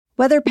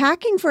Whether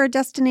packing for a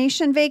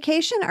destination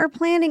vacation or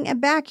planning a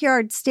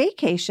backyard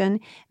staycation,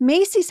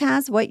 Macy's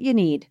has what you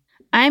need.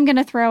 I'm going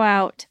to throw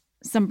out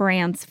some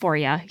brands for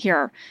you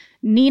here.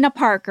 Nina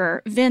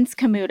Parker, Vince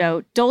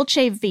Camuto,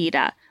 Dolce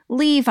Vita,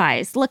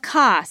 Levi's,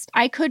 Lacoste.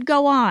 I could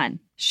go on.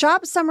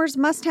 Shop summer's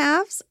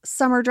must-haves,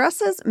 summer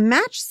dresses,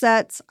 match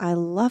sets. I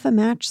love a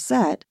match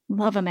set.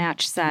 Love a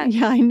match set.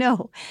 Yeah, I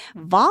know.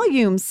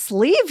 Volume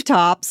sleeve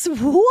tops.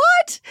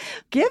 What?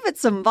 Give it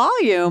some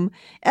volume.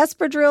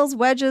 Espadrilles,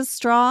 wedges,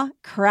 straw,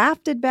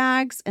 crafted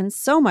bags, and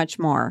so much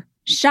more.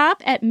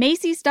 Shop at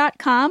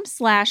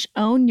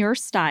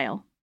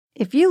Macys.com/ownyourstyle.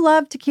 If you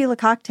love tequila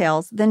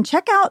cocktails, then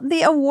check out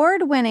the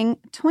award-winning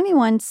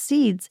 21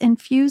 Seeds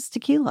Infused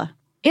Tequila.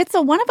 It's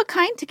a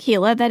one-of-a-kind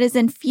tequila that is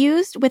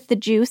infused with the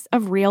juice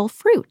of real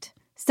fruit.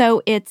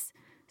 So it's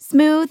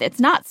smooth,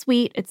 it's not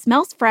sweet, it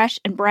smells fresh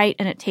and bright,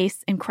 and it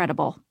tastes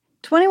incredible.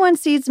 21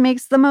 Seeds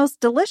makes the most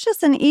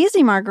delicious and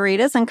easy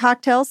margaritas and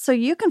cocktails so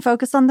you can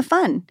focus on the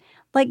fun,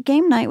 like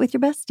game night with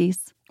your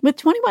besties. With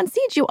 21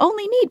 Seeds, you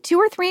only need 2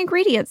 or 3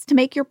 ingredients to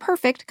make your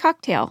perfect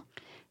cocktail.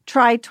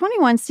 Try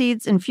 21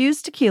 Seeds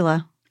Infused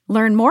Tequila.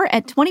 Learn more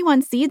at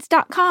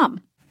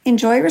 21seeds.com.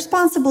 Enjoy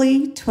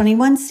responsibly.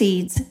 21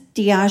 Seeds,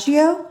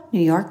 Diageo, New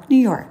York, New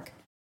York.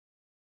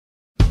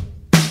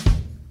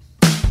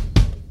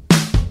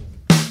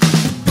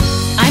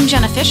 I'm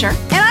Jenna Fisher.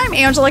 And I'm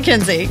Angela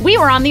Kinsey. We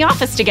were on The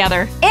Office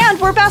together. And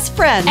we're best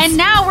friends. And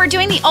now we're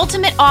doing the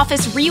Ultimate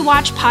Office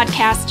Rewatch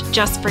podcast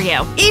just for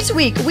you. Each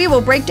week, we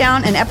will break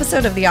down an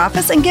episode of The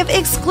Office and give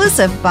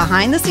exclusive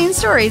behind-the-scenes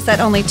stories that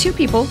only 2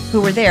 people who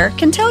were there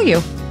can tell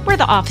you. We're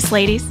the Office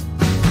ladies.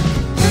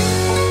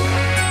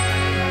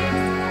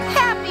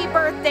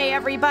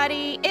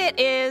 Everybody, it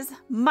is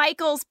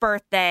Michael's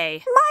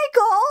birthday.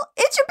 Michael,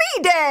 it's your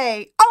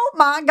B-Day. Oh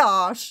my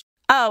gosh.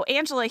 Oh,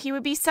 Angela, he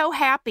would be so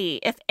happy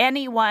if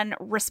anyone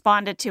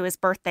responded to his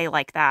birthday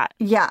like that.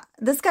 Yeah,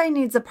 this guy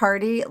needs a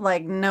party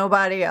like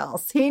nobody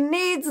else. He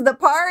needs the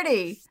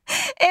party.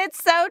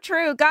 It's so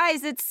true.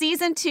 Guys, it's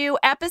season 2,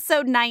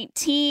 episode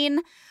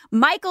 19.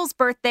 Michael's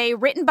Birthday,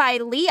 written by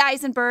Lee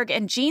Eisenberg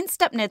and Gene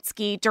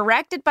Stupnitsky,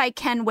 directed by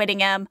Ken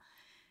Whittingham.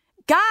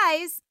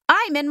 Guys,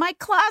 I'm in my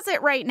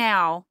closet right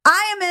now.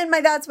 I am in my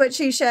That's What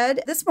She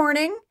Said. This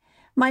morning,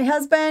 my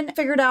husband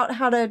figured out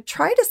how to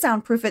try to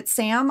soundproof it,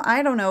 Sam.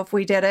 I don't know if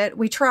we did it.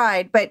 We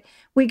tried, but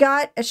we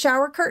got a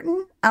shower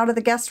curtain out of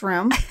the guest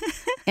room,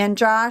 and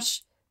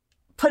Josh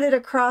put it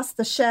across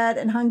the shed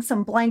and hung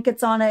some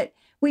blankets on it.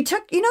 We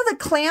took, the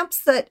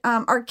clamps that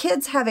our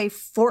kids have a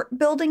fort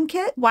building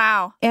kit.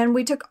 Wow. And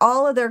we took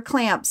all of their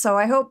clamps. So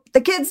I hope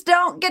the kids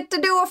don't get to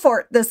do a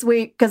fort this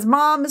week because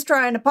Mom is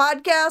trying to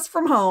podcast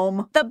from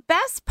home. The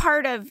best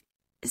part of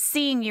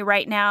seeing you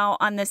right now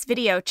on this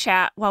video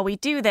chat while we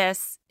do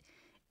this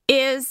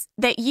is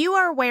that you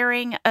are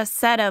wearing a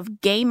set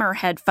of gamer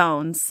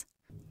headphones.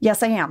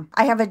 Yes, I am.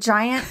 I have a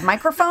giant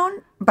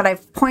microphone, but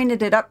I've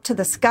pointed it up to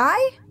the sky.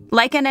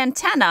 Like an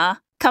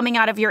antenna coming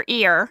out of your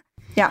ear.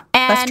 Yeah,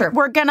 that's true. And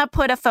we're going to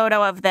put a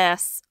photo of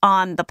this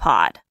on the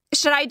pod.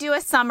 Should I do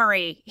a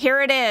summary? Here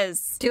it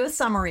is. Do a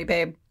summary,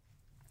 babe.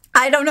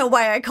 I don't know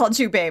why I called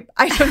you babe.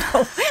 I don't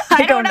know.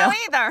 I don't know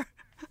either.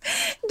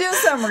 Do a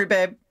summary,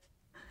 babe.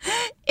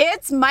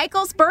 It's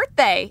Michael's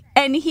birthday,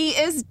 and he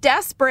is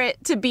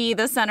desperate to be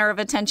the center of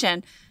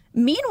attention.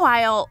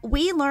 Meanwhile,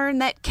 we learn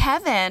that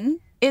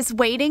Kevin is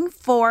waiting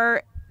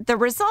for the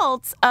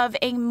results of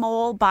a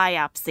mole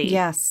biopsy.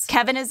 Yes.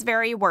 Kevin is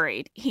very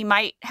worried. He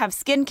might have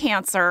skin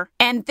cancer,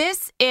 and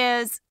this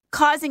is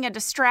causing a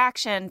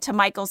distraction to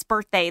Michael's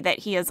birthday that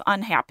he is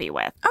unhappy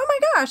with. Oh my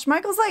gosh.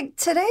 Michael's like,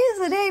 today is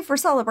the day for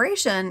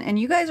celebration, and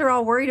you guys are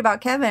all worried about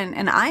Kevin,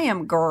 and I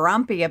am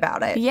grumpy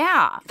about it.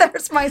 Yeah.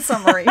 There's my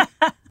summary.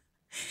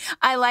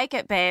 I like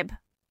it, babe.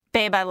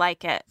 Babe, I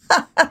like it.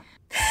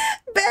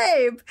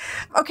 Babe.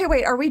 Okay,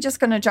 wait. Are we just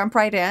going to jump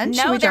right in?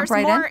 No, Should we jump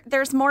right in?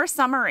 There's more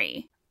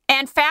summary.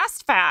 And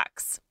fast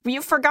facts.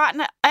 You've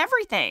forgotten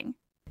everything.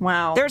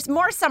 Wow. There's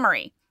more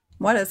summary.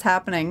 What is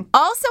happening?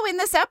 Also in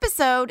this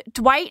episode,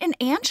 Dwight and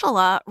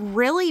Angela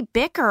really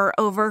bicker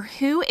over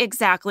who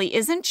exactly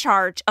is in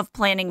charge of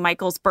planning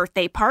Michael's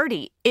birthday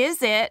party.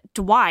 Is it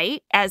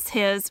Dwight as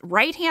his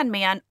right-hand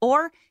man,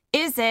 or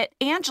is it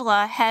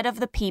Angela, head of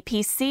the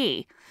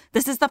PPC?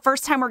 This is the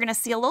first time we're going to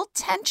see a little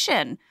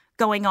tension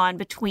going on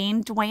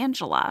between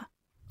Dwangela.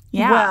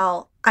 Yeah.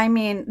 Well, I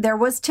mean, there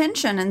was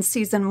tension in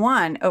season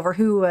 1 over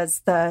who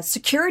was the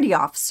security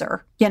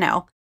officer,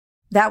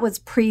 That was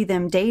pre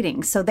them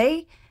dating. So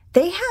they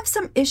have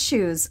some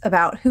issues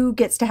about who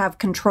gets to have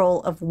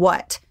control of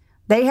what.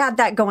 They had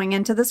that going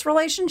into this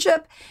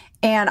relationship.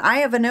 And I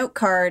have a note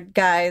card,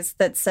 guys,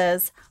 that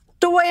says,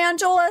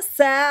 Dwangela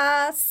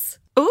sass.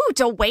 Ooh,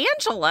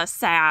 Dwangela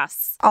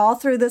sass. All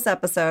through this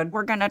episode.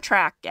 We're going to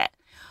track it.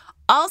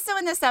 Also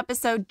in this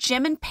episode,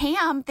 Jim and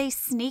Pam, they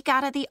sneak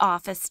out of the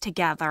office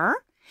together.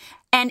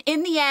 And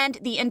in the end,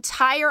 the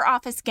entire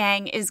office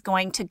gang is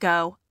going to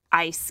go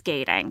ice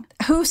skating.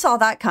 Who saw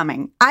that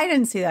coming? I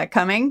didn't see that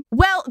coming.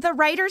 Well, the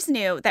writers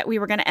knew that we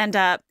were going to end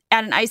up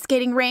at an ice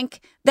skating rink.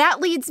 That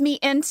leads me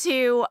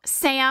into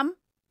Sam,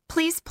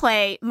 please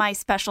play my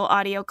special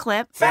audio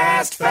clip.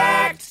 Fast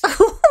fact!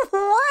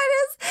 What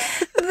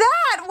is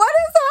that? What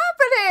is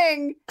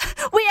happening?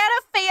 We had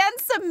a fan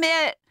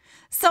submit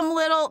some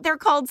little, they're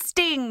called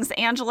stings,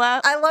 Angela.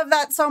 I love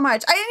that so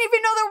much. I didn't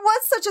even know there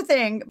was such a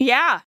thing.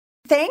 Yeah.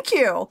 Thank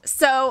you.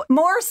 So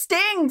more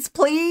stings,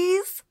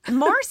 please.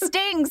 More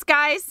stings,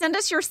 guys. Send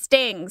us your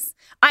stings.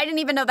 I didn't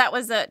even know that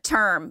was a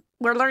term.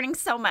 We're learning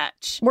so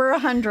much. We're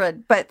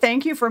 100, but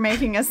thank you for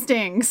making us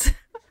stings.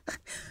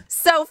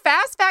 So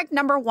fast fact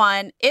number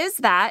 1 is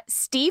that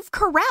Steve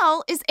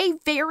Carell is a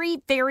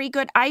very, very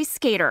good ice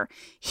skater.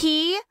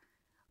 He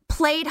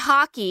played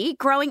hockey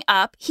growing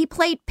up. He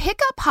played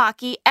pickup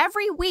hockey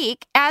every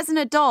week as an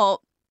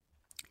adult.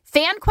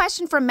 Fan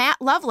question from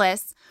Matt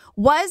Lovelace: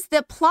 was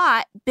the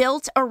plot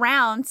built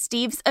around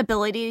Steve's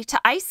ability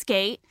to ice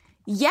skate?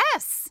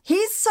 Yes.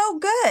 He's so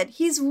good.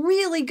 He's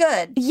really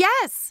good.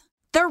 Yes.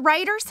 The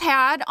writers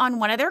had on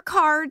one of their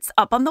cards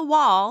up on the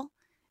wall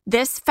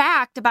this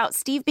fact about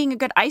Steve being a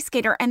good ice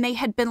skater, and they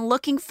had been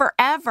looking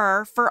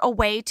forever for a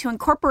way to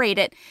incorporate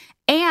it.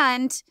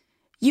 And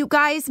you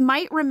guys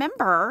might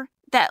remember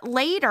that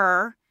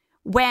later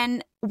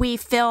when we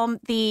filmed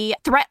the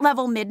Threat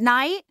Level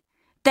Midnight,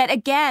 that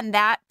again,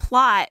 that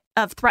plot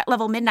of Threat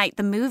Level Midnight,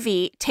 the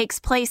movie, takes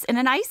place in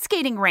an ice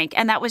skating rink.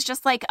 And that was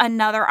just like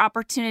another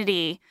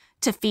opportunity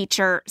to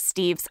feature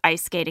Steve's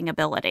ice skating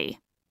ability.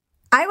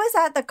 I was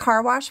at the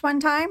car wash one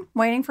time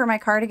waiting for my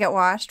car to get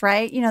washed,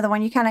 right? You know, the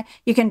one you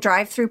can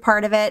drive through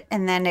part of it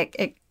and then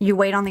you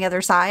wait on the other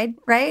side,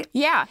 right?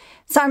 Yeah.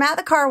 So I'm at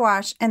the car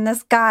wash and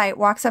this guy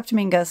walks up to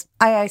me and goes,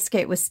 I ice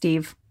skate with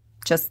Steve.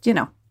 Just, you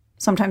know,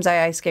 sometimes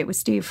I ice skate with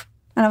Steve.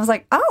 And I was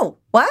like, oh,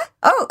 what?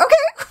 Oh,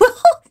 okay.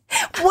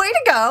 Well, way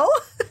to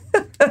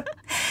go.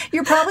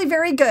 You're probably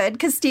very good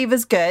because Steve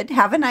is good.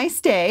 Have a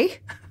nice day.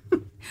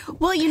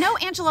 Well, you know,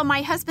 Angela,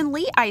 my husband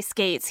Lee ice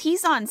skates.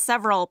 He's on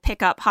several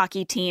pickup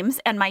hockey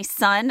teams, and my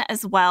son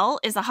as well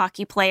is a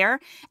hockey player.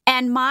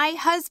 And my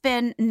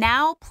husband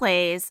now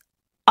plays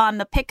on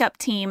the pickup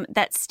team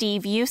that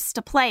Steve used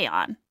to play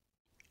on.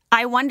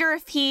 I wonder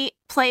if he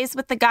plays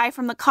with the guy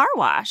from the car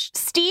wash.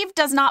 Steve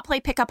does not play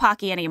pickup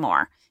hockey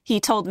anymore. He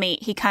told me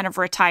he kind of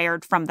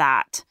retired from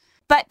that.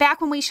 But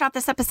back when we shot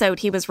this episode,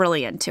 he was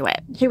really into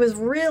it. He was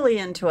really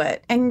into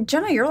it. And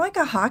Jenna, you're like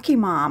a hockey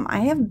mom.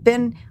 I have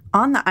been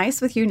on the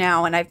ice with you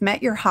now, and I've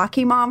met your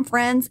hockey mom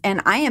friends,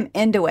 and I am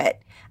into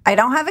it. I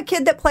don't have a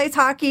kid that plays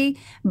hockey,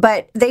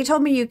 but they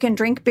told me you can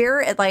drink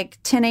beer at like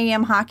 10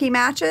 a.m. hockey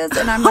matches.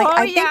 And I'm like,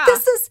 I think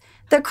this is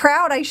the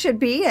crowd I should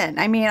be in.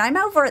 I mean, I'm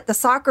over at the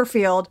soccer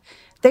field.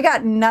 They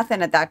got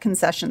nothing at that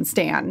concession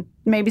stand.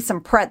 Maybe some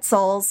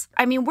pretzels.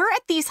 I mean, we're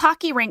at these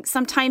hockey rinks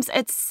sometimes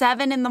at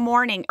 7 in the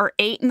morning or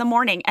 8 in the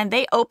morning, and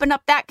they open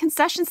up that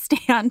concession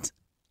stand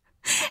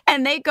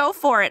and they go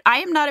for it. I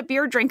am not a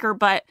beer drinker,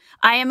 but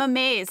I am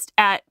amazed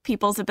at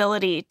people's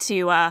ability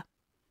to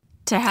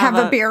have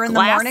a beer in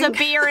the morning. Glass of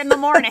beer in the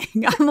morning.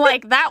 I'm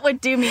like, that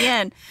would do me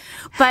in.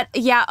 But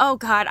yeah, oh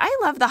God, I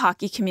love the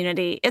hockey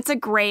community. It's a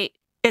great,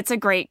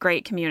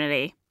 great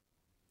community.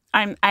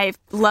 I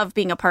love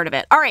being a part of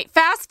it. All right,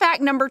 fast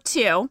fact number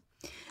 2.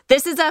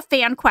 This is a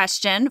fan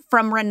question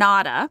from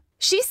Renata.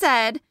 She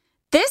said,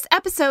 this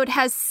episode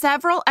has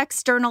several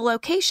external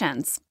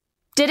locations.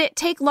 Did it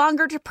take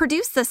longer to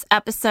produce this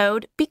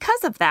episode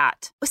because of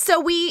that? So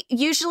we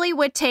usually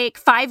would take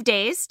 5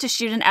 days to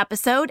shoot an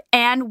episode,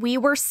 and we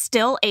were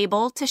still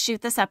able to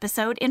shoot this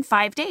episode in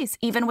 5 days,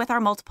 even with our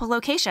multiple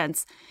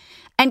locations.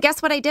 And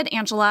guess what I did,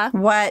 Angela?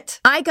 What?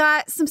 I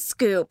got some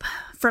scoop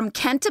from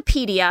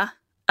Kentopedia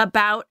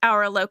about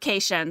our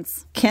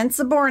locations. Kent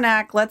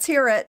Zabornak, let's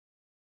hear it.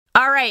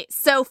 All right,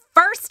 so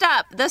first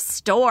up, the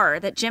store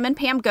that Jim and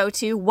Pam go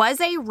to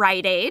was a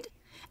Rite Aid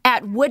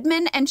at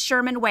Woodman and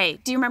Sherman Way.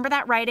 Do you remember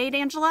that Rite Aid,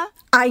 Angela?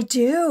 I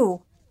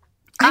do.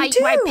 I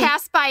do. I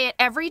pass by it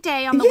every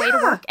day on the way to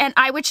work, and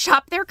I would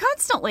shop there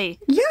constantly.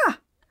 Yeah.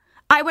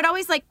 I would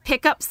always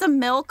pick up some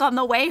milk on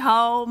the way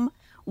home.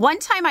 One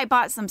time I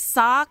bought some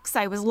socks.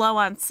 I was low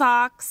on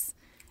socks.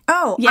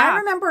 Oh, yeah. I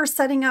remember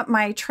setting up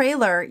my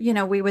trailer. You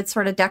know, we would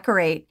sort of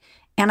decorate,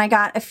 and I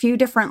got a few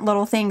different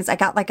little things. I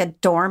got like a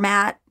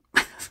doormat.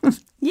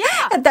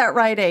 Yeah. At that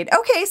Rite Aid.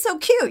 Okay, so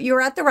cute. You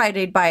were at the Rite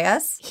Aid by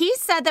us. He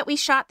said that we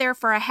shot there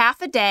for a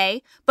half a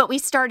day, but we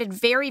started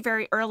very,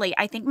 very early.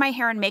 I think my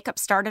hair and makeup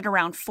started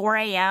around 4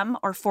 a.m.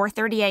 or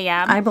 4:30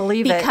 a.m. I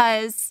believe it.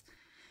 Because,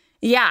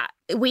 yeah,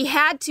 we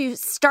had to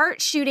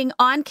start shooting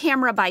on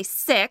camera by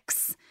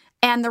 6,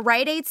 and the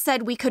Rite Aid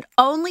said we could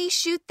only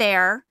shoot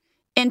there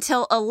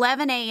until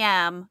 11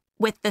 a.m.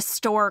 with the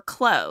store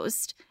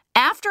closed.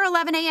 After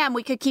 11 a.m.,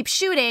 we could keep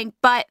shooting,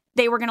 but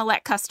they were going to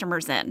let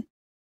customers in.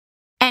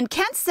 And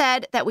Kent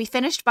said that we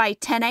finished by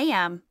 10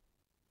 a.m.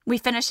 We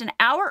finished an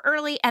hour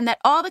early, and that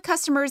all the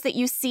customers that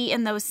you see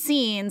in those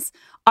scenes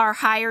are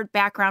hired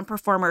background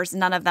performers.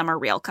 None of them are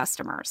real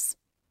customers.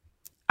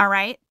 All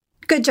right?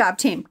 Good job,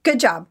 team. Good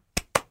job.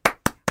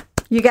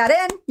 You got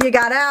in, you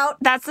got out.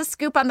 That's the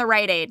scoop on the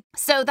Rite Aid.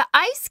 So the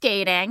ice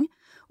skating,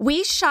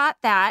 we shot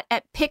that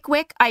at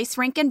Pickwick Ice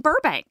Rink in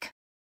Burbank.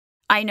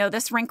 I know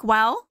this rink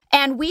well,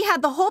 And we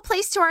had the whole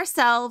place to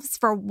ourselves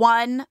for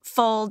one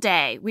full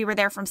day. We were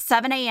there from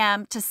 7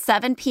 a.m. to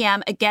 7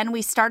 p.m. Again,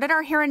 we started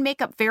our hair and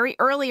makeup very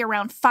early,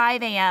 around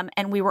 5 a.m.,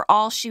 and we were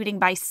all shooting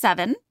by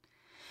 7.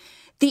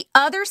 The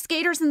other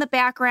skaters in the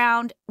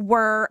background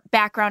were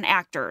background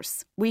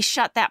actors. We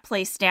shut that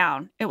place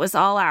down. It was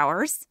all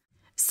ours.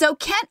 So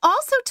Kent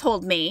also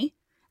told me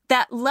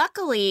that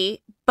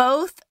luckily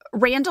both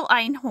Randall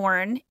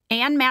Einhorn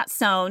and Matt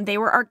Sohn, they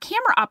were our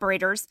camera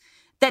operators,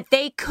 that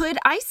they could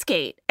ice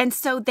skate. And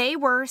so they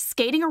were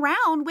skating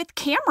around with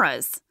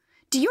cameras.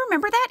 Do you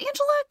remember that,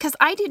 Angela? Because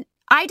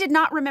I did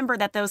not remember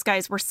that those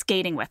guys were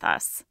skating with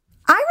us.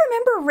 I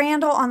remember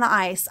Randall on the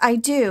ice. I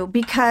do,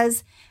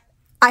 because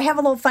I have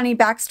a little funny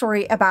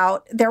backstory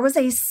about, there was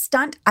a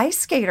stunt ice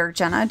skater,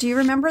 Jenna. Do you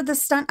remember the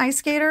stunt ice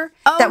skater?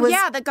 Oh,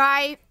 yeah, the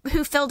guy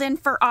who filled in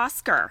for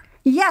Oscar.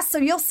 Yes, so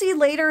you'll see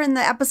later in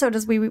the episode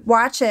as we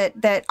watch it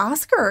that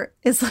Oscar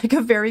is like a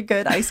very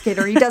good ice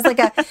skater. He does like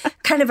a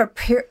kind of a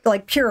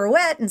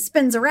pirouette and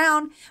spins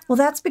around. Well,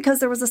 that's because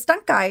there was a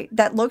stunt guy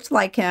that looked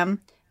like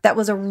him that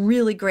was a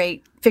really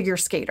great figure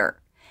skater.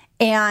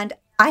 And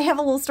I have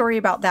a little story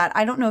about that.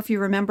 I don't know if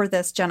you remember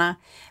this, Jenna,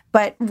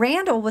 but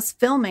Randall was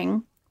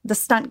filming the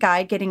stunt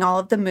guy getting all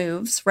of the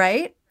moves,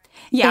 right?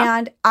 Yeah.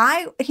 And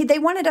they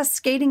wanted us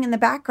skating in the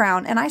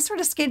background, and I sort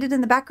of skated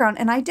in the background,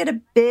 and I did a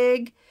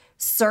big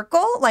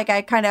circle. Like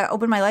I kind of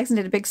opened my legs and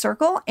did a big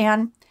circle.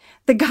 And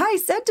the guy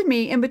said to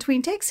me in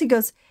between takes, he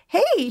goes,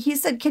 "Hey," he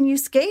said, "can you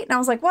skate?" And I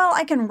was like, "Well,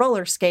 I can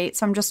roller skate.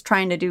 So I'm just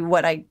trying to do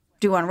what I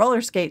do on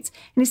roller skates."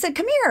 And he said,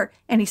 "Come here."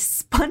 And he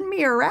spun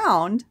me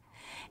around.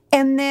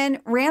 And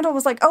then Randall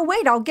was like, "Oh,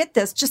 wait, I'll get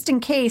this just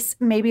in case.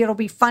 Maybe it'll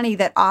be funny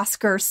that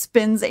Oscar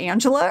spins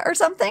Angela or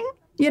something,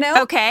 you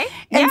know?" Okay.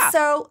 And yeah.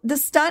 so the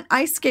stunt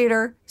ice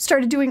skater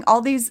started doing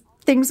all these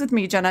things with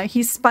me, Jenna.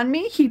 He spun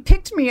me, he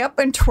picked me up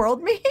and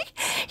twirled me.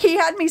 He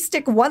had me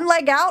stick one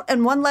leg out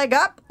and one leg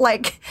up,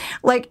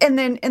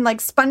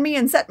 and spun me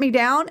and set me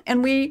down.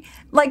 And we,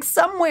 like,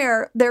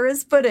 somewhere there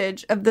is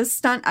footage of this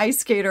stunt ice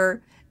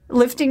skater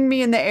lifting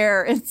me in the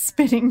air and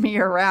spinning me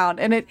around.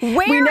 And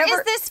Where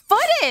is this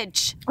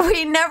footage?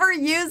 We never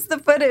used the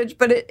footage,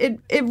 but it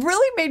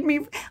really made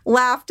me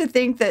laugh to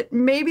think that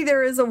maybe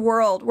there is a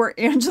world where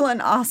Angela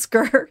and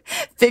Oscar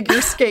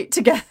figure skate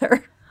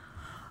together.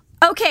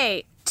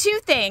 Okay, 2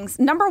 things.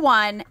 Number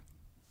 1,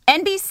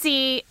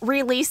 NBC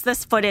released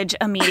this footage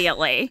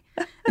immediately.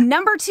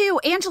 Number 2,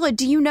 Angela,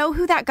 do you know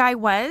who that guy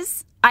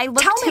was? I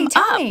looked him up.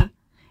 Tell me.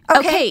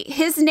 Okay,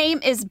 his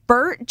name is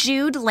Bert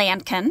Jude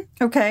Lankin.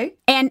 Okay.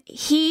 And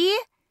he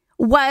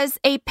was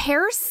a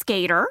pair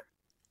skater,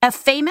 a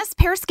famous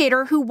pair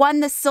skater who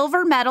won the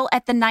silver medal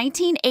at the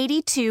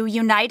 1982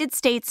 United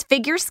States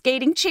Figure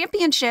Skating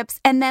Championships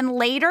and then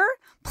later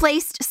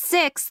placed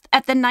 6th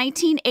at the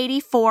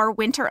 1984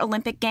 Winter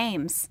Olympic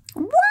Games.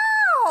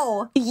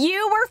 Wow!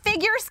 You were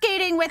figure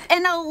skating with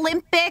an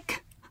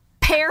Olympic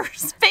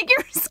pairs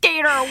figure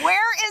skater.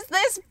 Where is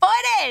this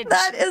footage?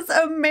 That is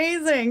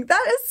amazing.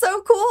 That is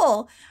so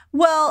cool.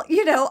 Well,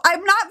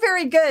 I'm not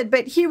very good,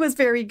 but he was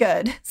very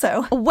good.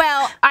 So,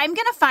 well, I'm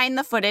going to find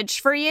the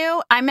footage for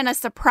you. I'm going to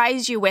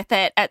surprise you with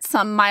it at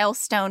some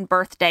milestone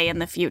birthday in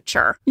the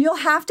future. You'll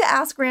have to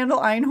ask Randall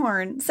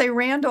Einhorn. Say,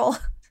 "Randall,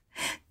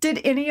 did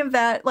any of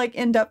that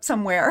end up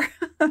somewhere?"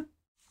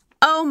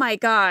 Oh my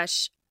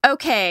gosh.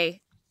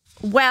 Okay.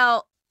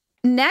 Well,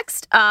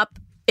 next up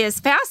is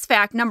Fast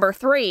Fact number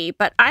 3,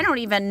 but I don't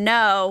even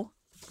know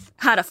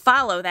how to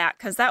follow that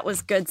because that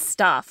was good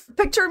stuff.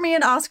 Picture me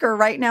and Oscar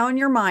right now in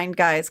your mind,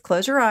 guys.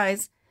 Close your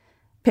eyes.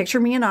 Picture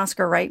me and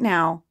Oscar right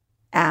now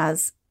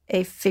as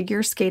a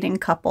figure skating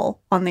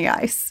couple on the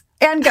ice.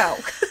 And go.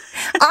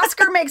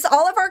 Oscar makes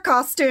all of our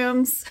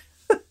costumes.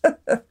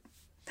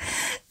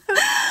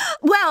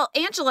 Well,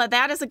 Angela,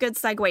 that is a good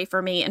segue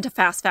for me into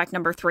Fast Fact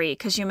number 3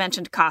 because you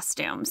mentioned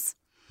costumes.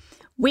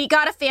 We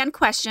got a fan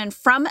question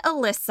from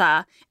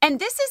Alyssa, and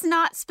this is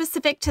not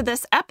specific to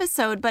this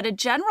episode, but a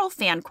general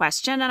fan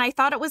question, and I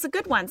thought it was a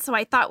good one, so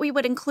I thought we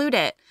would include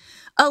it.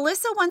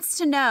 Alyssa wants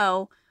to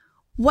know,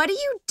 what do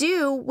you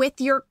do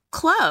with your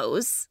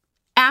clothes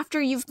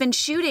after you've been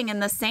shooting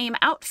in the same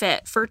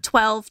outfit for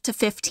 12 to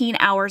 15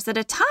 hours at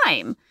a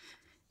time?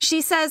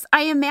 She says,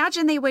 I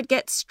imagine they would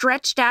get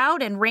stretched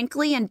out and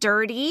wrinkly and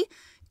dirty.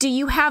 Do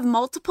you have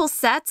multiple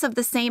sets of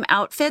the same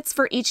outfits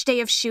for each day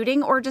of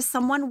shooting, or does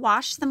someone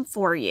wash them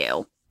for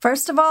you?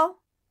 First of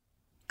all,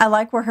 I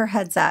like where her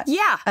head's at.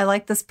 Yeah. I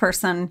like this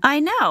person. I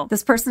know.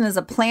 This person is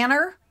a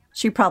planner.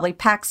 She probably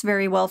packs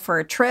very well for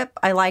a trip.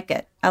 I like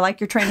it. I like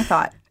your train of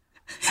thought.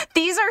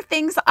 These are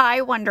things I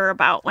wonder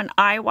about when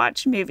I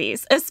watch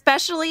movies,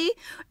 especially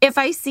if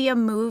I see a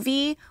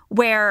movie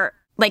where,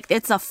 like,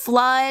 it's a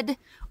flood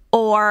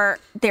or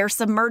they're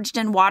submerged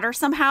in water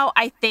somehow.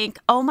 I think,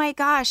 oh my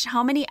gosh,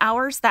 how many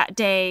hours that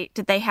day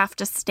did they have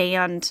to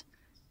stand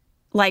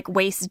like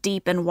waist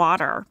deep in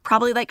water?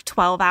 Probably like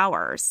 12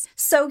 hours.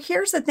 So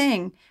here's the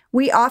thing.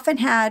 We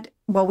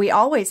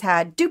always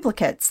had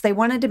duplicates. They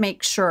wanted to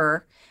make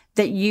sure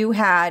that you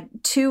had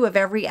 2 of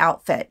every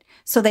outfit.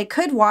 So they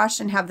could wash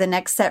and have the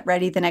next set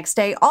ready the next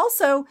day.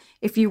 Also,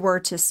 if you were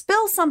to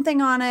spill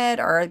something on it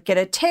or get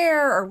a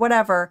tear or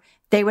whatever,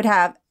 they would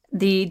have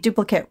the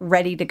duplicate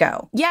ready to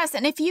go. Yes,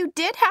 and if you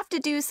did have to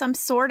do some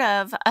sort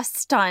of a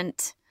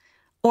stunt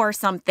or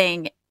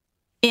something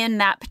in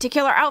that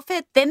particular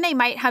outfit, then they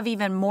might have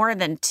even more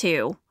than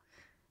 2.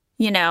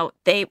 You know,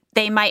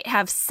 they might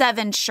have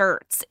 7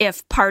 shirts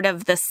if part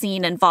of the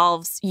scene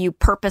involves you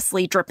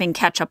purposely dripping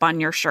ketchup on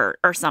your shirt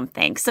or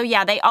something. So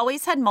yeah, they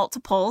always had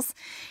multiples.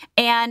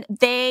 And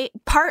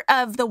part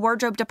of the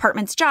wardrobe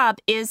department's job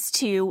is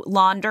to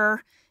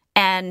launder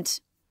and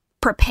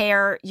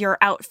prepare your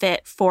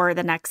outfit for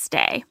the next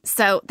day.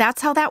 So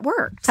that's how that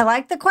worked. I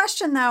like the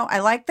question, though. I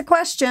like the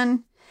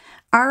question.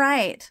 All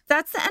right.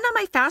 That's the end of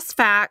my fast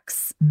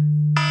facts.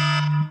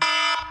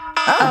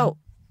 Oh,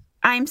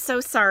 I'm so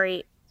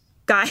sorry,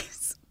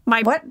 guys.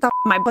 What the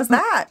was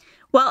that?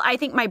 Well, I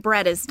think my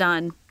bread is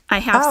done. I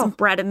have some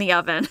bread in the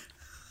oven.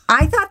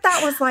 I thought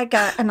that was like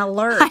an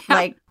alert.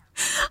 Like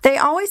they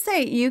always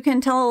say you can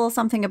tell a little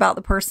something about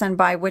the person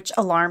by which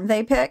alarm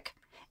they pick.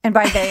 And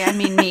by they, I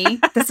mean me.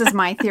 This is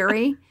my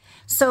theory.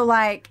 So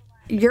like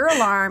your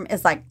alarm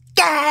is like,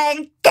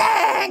 gang,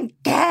 gang,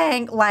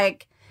 gang,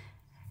 like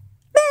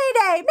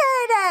Mayday,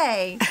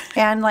 Mayday.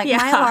 And like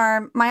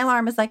my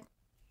alarm is like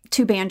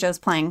 2 banjos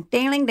playing.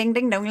 Ding, ding, ding,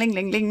 ding, ding, ding,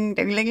 ding, ding, ding,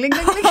 ding, ding, ding.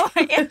 Oh,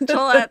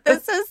 Angela,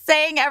 this is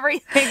saying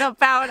everything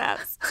about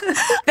us.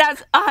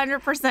 That's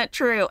 100%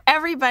 true.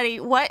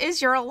 Everybody, what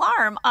is your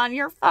alarm on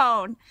your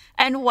phone?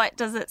 And what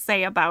does it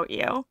say about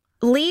you?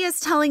 Lee is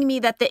telling me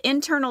that the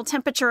internal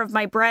temperature of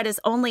my bread is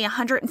only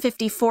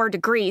 154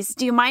 degrees.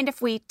 Do you mind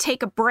if we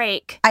take a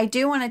break? I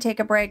do want to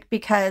take a break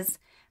because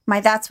my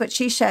That's What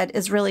She Said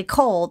is really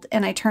cold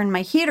and I turn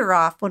my heater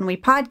off when we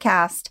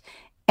podcast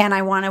and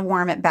I want to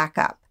warm it back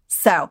up.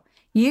 So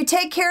you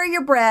take care of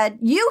your bread.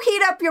 You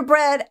heat up your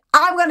bread.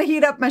 I'm going to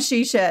heat up my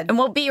she shed. And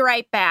we'll be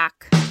right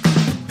back.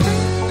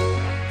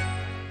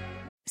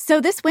 So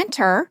this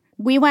winter,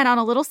 we went on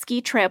a little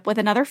ski trip with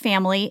another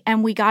family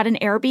and we got an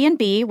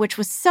Airbnb, which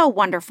was so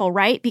wonderful,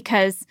 right?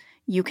 Because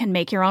you can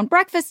make your own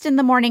breakfast in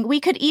the morning. We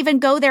could even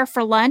go there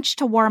for lunch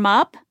to warm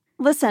up.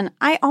 Listen,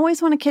 I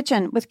always want a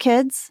kitchen with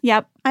kids.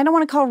 Yep. I don't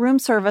want to call room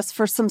service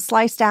for some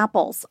sliced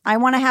apples. I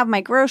want to have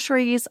my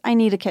groceries. I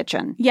need a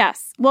kitchen.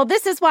 Yes. Well,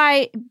 this is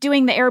why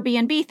doing the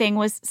Airbnb thing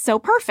was so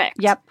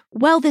perfect. Yep.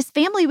 Well, this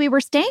family we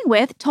were staying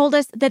with told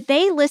us that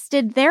they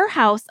listed their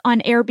house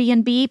on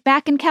Airbnb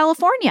back in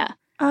California.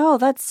 Oh,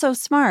 that's so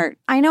smart.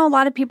 I know a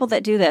lot of people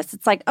that do this.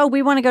 It's like, oh,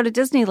 we want to go to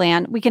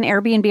Disneyland. We can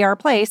Airbnb our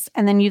place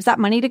and then use that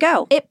money to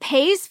go. It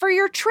pays for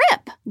your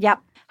trip.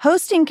 Yep.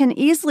 Hosting can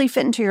easily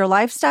fit into your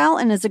lifestyle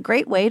and is a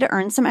great way to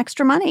earn some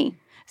extra money.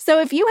 So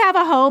if you have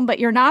a home, but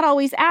you're not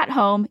always at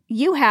home,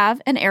 you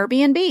have an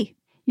Airbnb.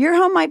 Your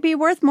home might be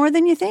worth more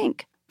than you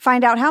think.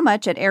 Find out how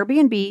much at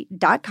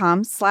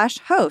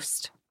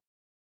airbnb.com/host.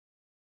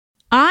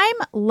 I'm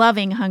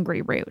loving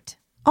Hungryroot.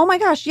 Oh my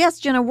gosh, yes,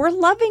 Jenna, we're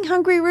loving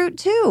Hungryroot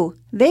too.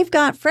 They've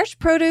got fresh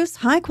produce,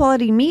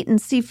 high-quality meat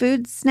and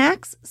seafood,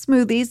 snacks,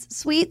 smoothies,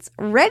 sweets,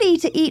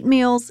 ready-to-eat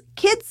meals,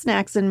 kids'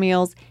 snacks and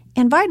meals,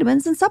 and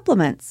vitamins and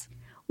supplements.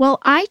 Well,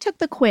 I took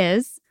the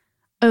quiz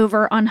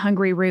over on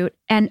Hungryroot,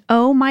 and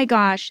oh my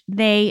gosh,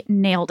 they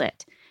nailed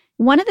it.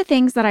 One of the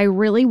things that I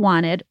really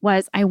wanted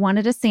was I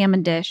wanted a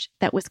salmon dish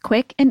that was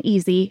quick and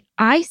easy.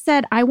 I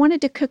said I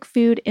wanted to cook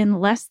food in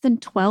less than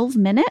 12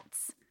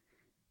 minutes.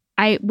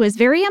 I was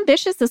very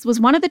ambitious. This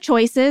was one of the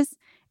choices,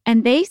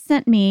 and they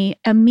sent me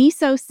a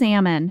miso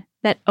salmon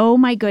that, oh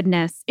my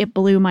goodness, it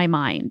blew my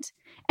mind.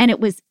 And it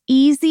was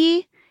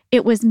easy.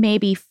 It was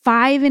maybe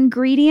 5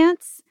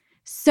 ingredients.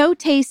 So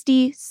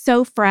tasty,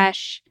 so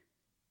fresh.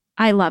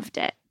 I loved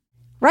it.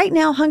 Right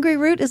now,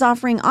 Hungryroot is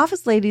offering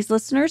Office Ladies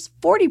listeners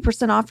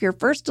 40% off your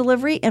first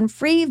delivery and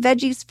free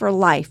veggies for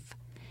life.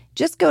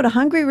 Just go to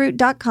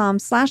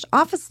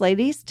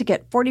hungryroot.com/officeladies to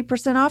get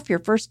 40% off your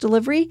first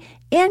delivery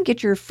and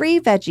get your free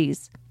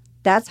veggies.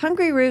 That's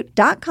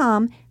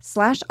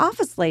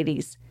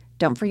hungryroot.com/officeladies.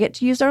 Don't forget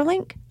to use our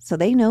link so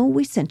they know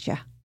we sent you.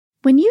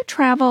 When you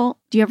travel,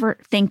 do you ever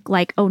think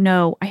like, oh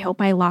no, I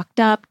hope I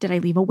locked up? Did I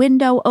leave a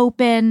window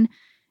open?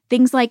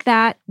 Things like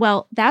that.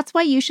 Well, that's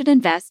why you should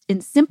invest in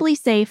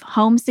SimpliSafe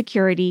Home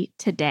Security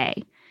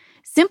today.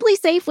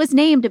 SimpliSafe was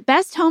named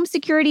Best Home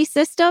Security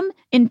System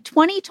in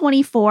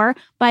 2024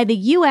 by the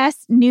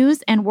U.S.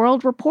 News and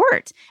World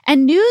Report,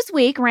 and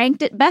Newsweek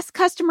ranked it Best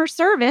Customer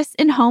Service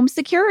in Home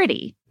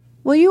Security.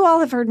 Well, you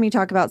all have heard me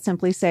talk about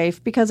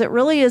SimpliSafe because it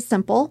really is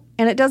simple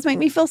and it does make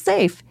me feel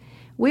safe.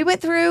 We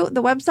went through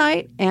the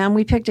website and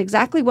we picked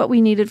exactly what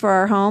we needed for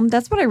our home.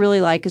 That's what I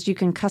really like is you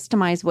can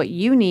customize what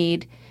you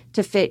need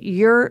to fit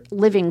your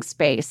living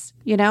space,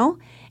 you know?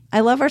 I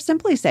love our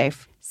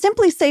SimpliSafe.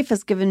 SimpliSafe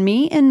has given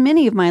me and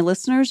many of my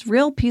listeners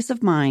real peace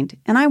of mind,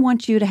 and I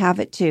want you to have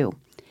it too.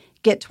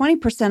 Get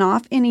 20%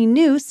 off any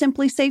new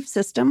SimpliSafe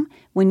system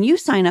when you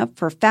sign up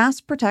for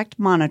Fast Protect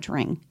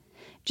monitoring.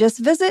 Just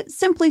visit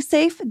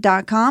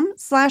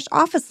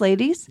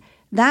simplisafe.com/officeladies.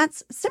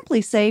 That's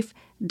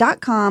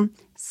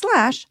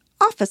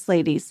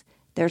simplisafe.com/officeladies.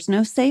 There's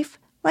no safe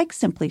like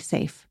Simply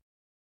Safe.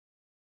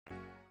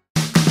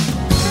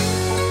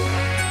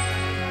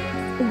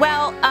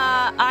 Well,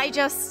 I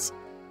just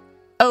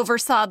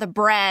oversaw the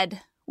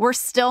bread. We're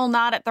still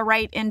not at the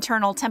right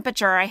internal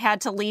temperature. I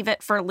had to leave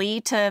it for Lee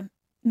to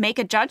make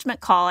a judgment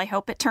call. I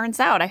hope it turns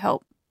out. I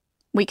hope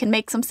we can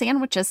make some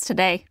sandwiches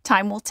today.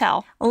 Time will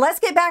tell. Let's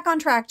get back on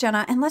track,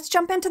 Jenna, and let's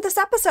jump into this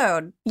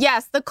episode.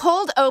 Yes, the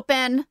cold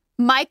open.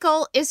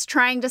 Michael is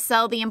trying to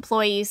sell the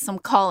employees some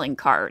calling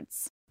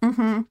cards.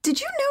 Mm-hmm.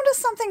 Did you notice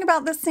something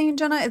about this scene,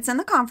 Jenna? It's in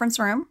the conference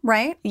room,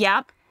 right?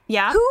 Yep.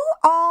 Yeah. Who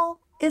all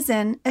is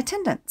in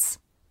attendance?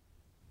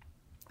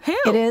 Who?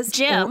 It is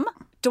Jim,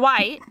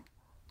 Dwight.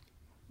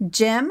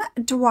 Jim,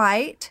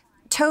 Dwight,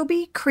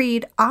 Toby,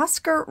 Creed,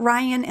 Oscar,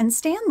 Ryan, and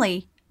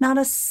Stanley. Not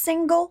a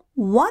single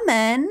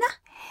woman.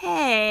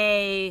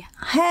 Hey.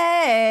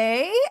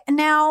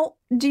 Now,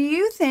 do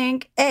you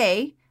think,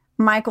 A,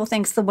 Michael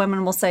thinks the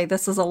women will say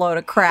this is a load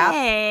of crap,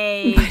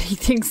 Hey. but he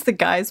thinks the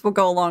guys will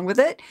go along with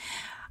it?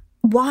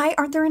 Why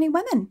aren't there any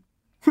women?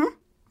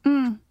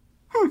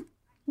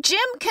 Jim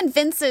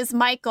convinces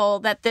Michael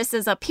that this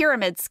is a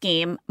pyramid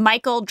scheme.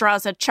 Michael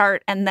draws a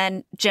chart and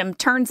then Jim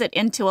turns it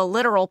into a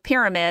literal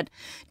pyramid.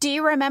 Do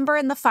you remember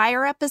in the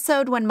fire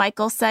episode when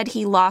Michael said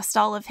he lost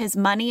all of his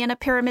money in a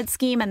pyramid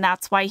scheme and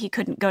that's why he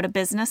couldn't go to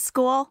business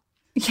school?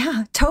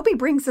 Yeah, Toby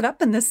brings it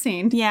up in this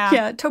scene.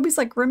 Yeah. Toby's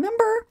like,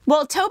 remember?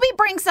 Well, Toby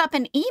brings up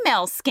an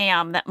email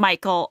scam that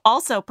Michael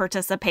also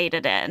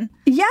participated in.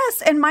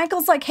 Yes, and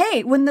Michael's like,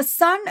 hey, when the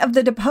son of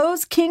the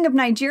deposed king of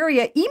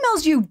Nigeria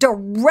emails you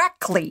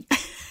directly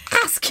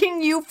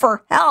asking you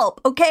for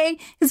help, okay?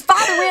 His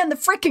father ran the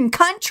freaking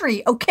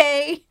country,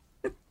 okay?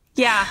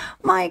 Yeah.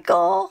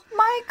 Michael.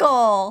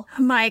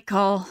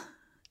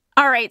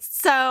 All right,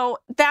 so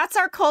that's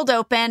our cold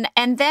open.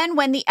 And then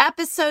when the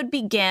episode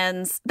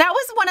begins, that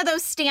was one of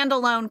those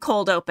standalone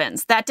cold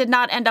opens that did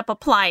not end up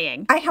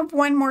applying. I have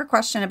one more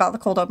question about the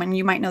cold open.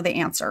 You might know the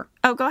answer.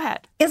 Oh, go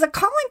ahead. Is a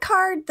calling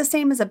card the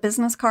same as a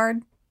business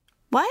card?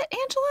 What,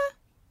 Angela?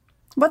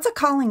 What's a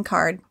calling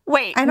card?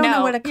 Wait, I don't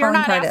know what a calling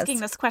card is. You're not asking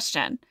this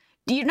question.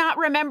 Do you not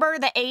remember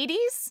the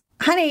 80s?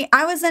 Honey,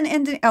 I was in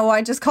India. Oh,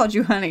 I just called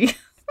you honey.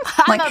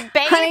 I'm a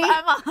babe, honey,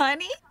 I'm a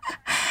honey.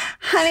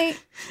 Honey,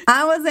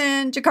 I was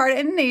in Jakarta,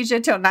 Indonesia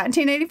till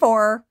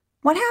 1984.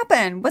 What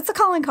happened? What's a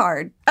calling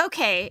card?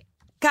 Okay,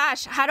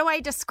 gosh, how do I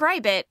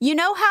describe it? You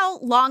know how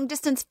long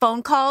distance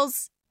phone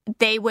calls,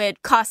 they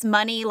would cost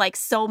money, like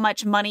so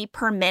much money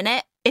per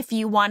minute if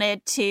you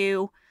wanted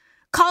to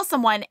call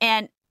someone,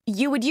 and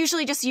you would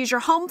usually just use your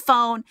home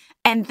phone,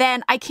 and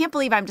then I can't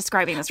believe I'm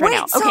describing this right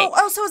now. Okay.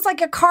 So it's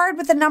like a card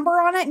with a number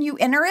on it and you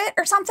enter it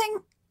or something?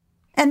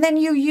 And then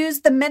you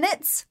use the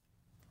minutes?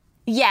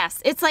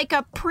 Yes, it's like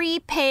a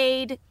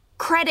prepaid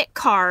credit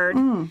card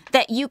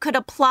that you could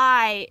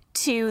apply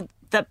to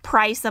the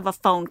price of a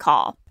phone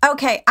call.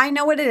 Okay, I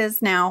know what it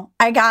is now.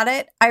 I got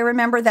it. I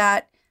remember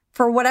that.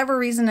 For whatever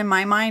reason in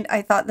my mind,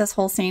 I thought this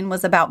whole scene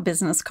was about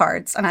business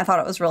cards, and I thought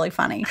it was really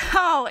funny.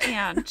 Oh,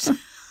 Ange.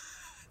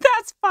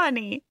 That's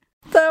funny.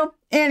 So,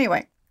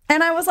 anyway.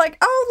 And I was like,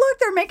 oh, look,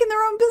 they're making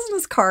their own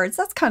business cards.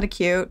 That's kind of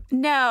cute.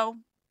 No.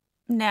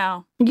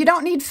 You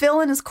don't need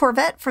Phil in his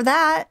Corvette for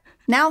that.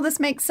 Now this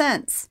makes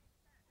sense.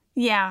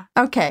 Yeah.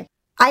 Okay.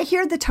 I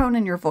hear the tone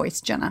in your voice,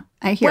 Jenna.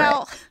 I hear it.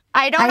 Well,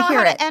 I don't know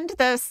how to end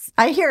this.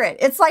 I hear it.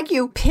 It's like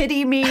you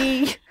pity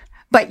me,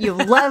 but you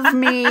love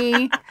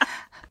me,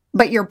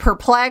 but you're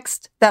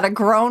perplexed that a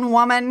grown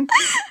woman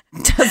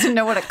doesn't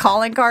know what a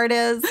calling card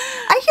is.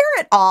 I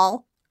hear it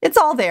all. It's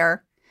all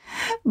there.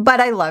 But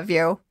I love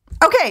you.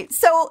 Okay,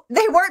 so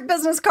they weren't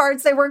business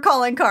cards. They were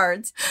calling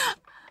cards.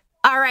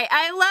 All right.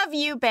 I love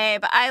you,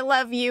 babe. I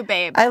love you,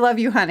 babe. I love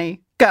you,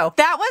 honey. Go.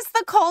 That was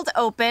the cold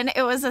open.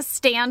 It was a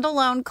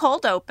standalone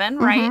cold open,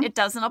 right? It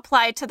doesn't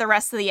apply to the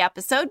rest of the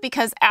episode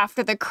because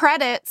after the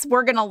credits,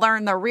 we're going to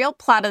learn the real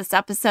plot of this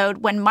episode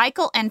when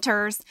Michael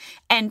enters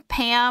and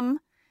Pam,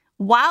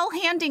 while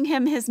handing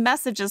him his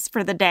messages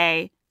for the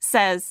day,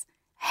 says,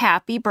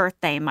 "Happy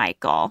birthday,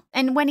 Michael."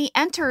 And when he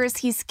enters,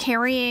 he's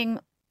carrying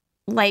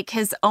like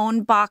his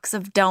own box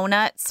of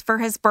donuts for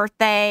his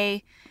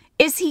birthday.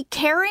 Is he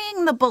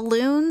carrying the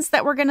balloons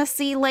that we're going to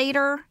see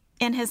later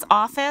in his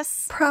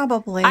office?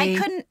 Probably.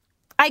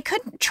 I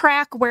couldn't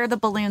track where the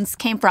balloons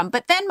came from.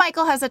 But then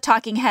Michael has a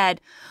talking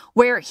head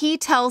where he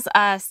tells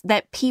us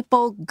that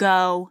people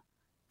go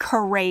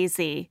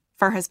crazy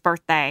for his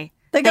birthday.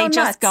 They just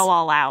nuts. go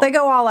all out. They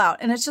go all out.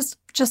 And it's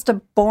just a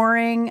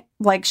boring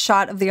like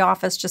shot of the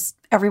office, just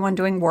everyone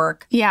doing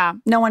work. Yeah.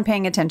 No one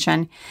paying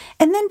attention.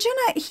 And then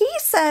Jenna, he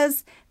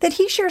says that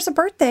he shares a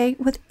birthday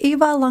with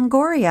Eva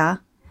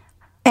Longoria.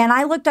 And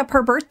I looked up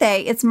her birthday.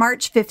 It's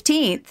March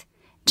 15th.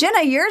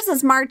 Jenna, yours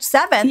is March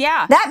 7th.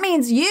 Yeah. That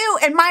means you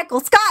and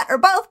Michael Scott are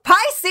both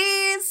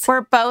Pisces.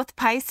 We're both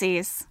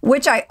Pisces.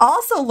 Which I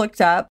also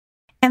looked up.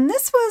 And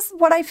this was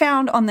what I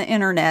found on the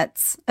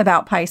internets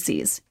about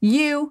Pisces.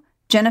 You,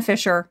 Jenna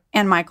Fisher,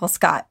 and Michael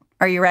Scott.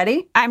 Are you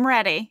ready? I'm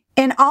ready.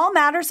 In all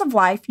matters of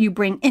life, you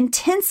bring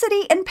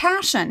intensity and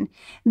passion.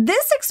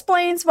 This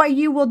explains why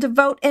you will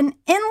devote an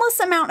endless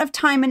amount of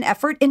time and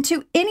effort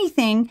into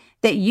anything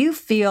that you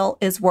feel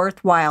is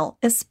worthwhile,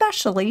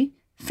 especially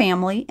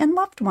family and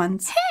loved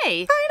ones.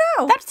 Hey, I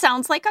know. That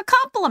sounds like a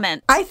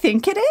compliment. I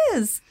think it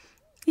is.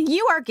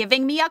 You are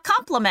giving me a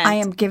compliment. I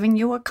am giving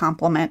you a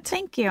compliment.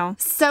 Thank you.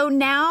 So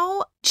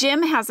now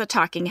Jim has a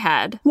talking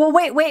head. Well,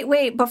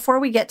 wait. Before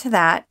we get to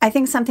that, I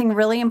think something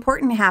really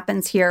important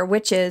happens here,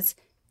 which is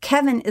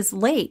Kevin is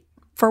late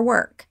for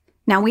work.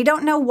 Now, we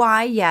don't know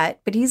why yet,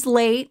 but he's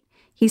late.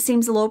 He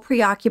seems a little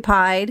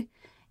preoccupied.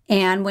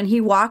 And when he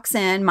walks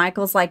in,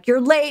 Michael's like, "You're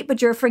late, but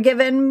you're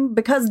forgiven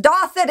because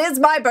doth it is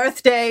my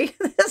birthday."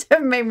 This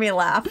made me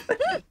laugh.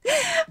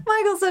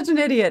 Michael's such an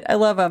idiot. I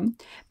love him.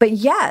 But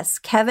yes,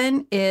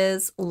 Kevin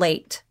is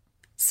late.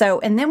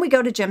 So, and then we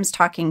go to Jim's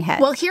talking head.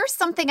 Well, here's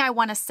something I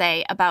want to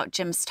say about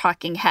Jim's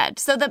talking head.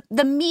 So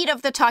the meat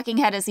of the talking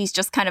head is he's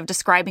just kind of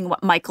describing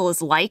what Michael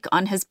is like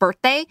on his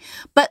birthday.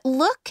 But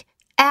look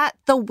at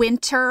the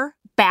winter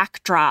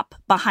backdrop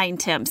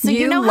behind him. So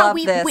you know how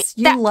we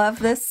love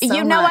this so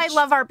you know much. I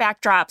love our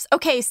backdrops.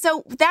 Okay,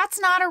 so that's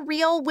not a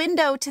real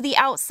window to the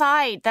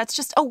outside. That's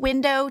just a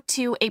window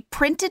to a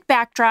printed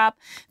backdrop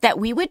that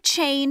we would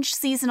change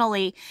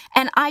seasonally.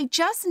 And I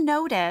just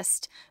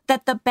noticed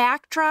that the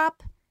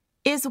backdrop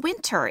is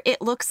winter.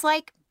 It looks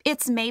like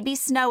it's maybe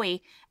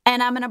snowy.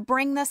 And I'm going to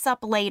bring this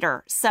up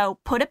later. So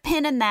put a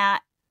pin in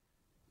that.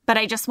 But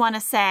I just want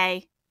to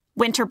say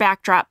winter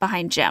backdrop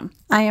behind Jim.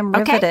 I am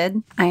riveted.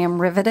 Okay? I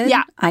am riveted.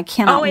 Yeah. I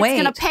cannot wait. Oh,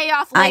 it's going to pay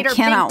off later. I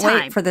cannot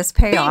wait for this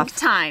payoff big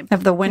time.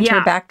 of the winter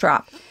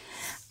backdrop.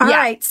 All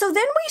right. So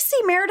then we see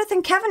Meredith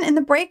and Kevin in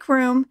the break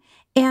room,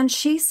 and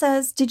she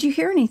says, "Did you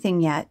hear anything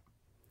yet?"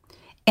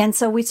 And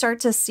so we start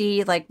to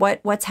see like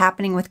what's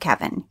happening with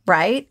Kevin,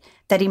 right?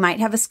 That he might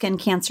have a skin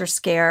cancer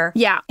scare.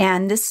 Yeah.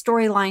 And this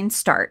storyline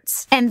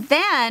starts. And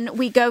then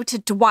we go to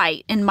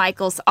Dwight in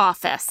Michael's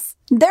office.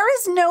 There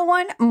is no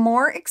one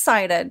more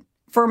excited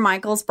for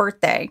Michael's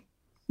birthday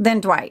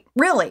than Dwight.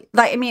 Really.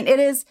 Like, I mean, it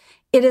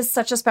is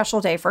such a special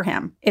day for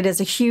him. It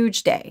is a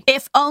huge day.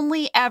 If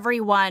only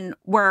everyone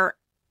were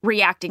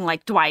reacting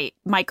like Dwight,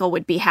 Michael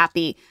would be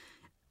happy.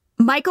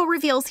 Michael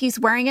reveals he's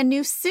wearing a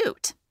new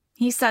suit.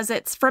 He says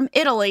it's from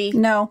Italy.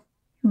 No,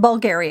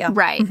 Bulgaria.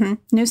 Right. Mm-hmm.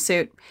 New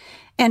suit.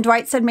 And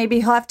Dwight said maybe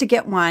he'll have to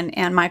get one.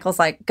 And Michael's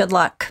like, "Good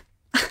luck."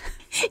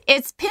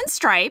 It's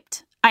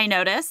pinstriped, I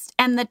noticed.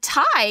 And the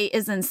tie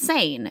is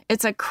insane.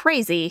 It's a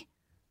crazy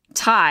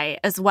tie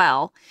as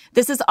well.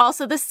 This is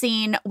also the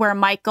scene where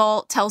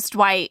Michael tells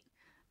Dwight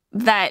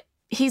that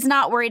he's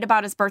not worried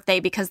about his birthday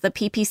because the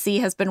PPC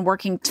has been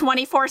working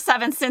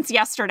 24/7 since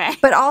yesterday.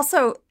 But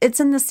also, it's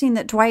in the scene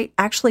that Dwight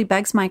actually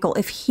begs Michael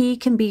if he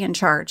can be in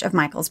charge of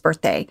Michael's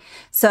birthday.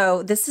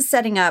 So this is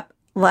setting up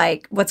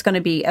like what's going to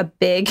be a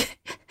big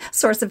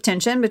source of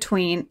tension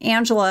between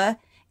Angela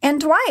and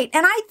Dwight.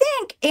 And I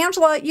think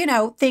Angela,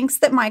 thinks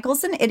that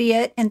Michael's an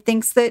idiot and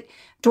thinks that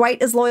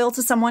Dwight is loyal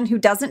to someone who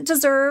doesn't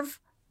deserve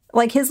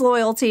like his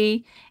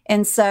loyalty.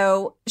 And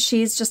so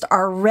she's just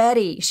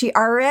she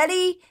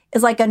already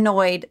is like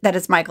annoyed that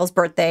it's Michael's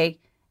birthday.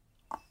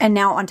 And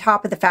now on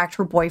top of the fact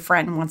her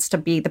boyfriend wants to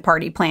be the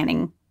party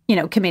planning,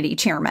 committee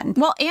chairman.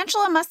 Well,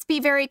 Angela must be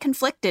very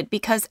conflicted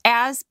because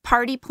as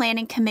party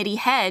planning committee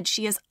head,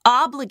 she is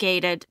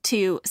obligated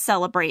to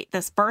celebrate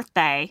this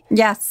birthday.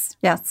 Yes.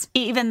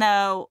 Even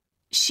though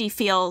she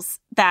feels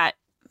that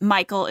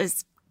Michael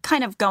is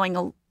kind of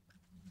going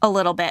a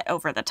little bit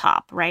over the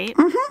top, right?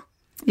 Mm-hmm.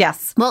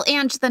 Yes. Well,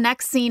 Ange, the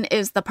next scene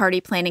is the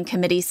party planning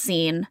committee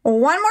scene.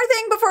 One more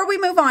thing before we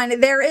move on.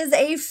 There is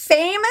a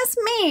famous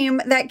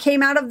meme that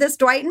came out of this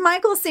Dwight and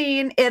Michael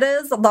scene. It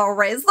is the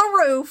raise the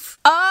roof.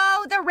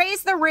 Oh, the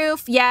raise the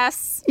roof.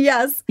 Yes.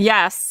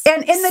 Yes.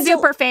 And in the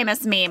super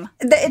famous meme.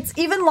 It's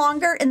even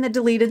longer in the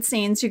deleted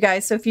scenes, you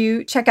guys. So if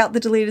you check out the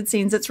deleted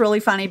scenes, it's really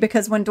funny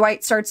because when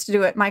Dwight starts to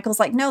do it, Michael's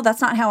like, "No, that's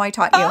not how I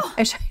taught you."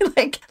 Oh.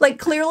 Like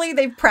clearly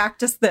they've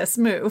practiced this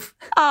move.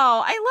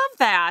 Oh, I love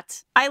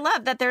that. I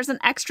love that there's an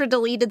extra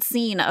deleted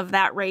scene of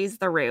that raise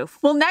the roof.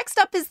 Well, next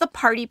up is the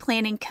party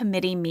planning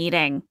committee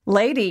meeting.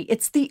 Lady,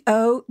 it's the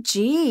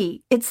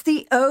OG. It's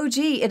the OG.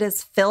 It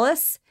is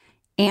Phyllis,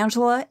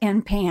 Angela,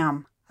 and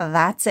Pam.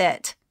 That's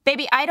it.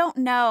 Baby, I don't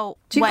know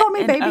what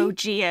an baby?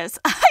 OG is.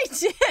 I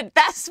did.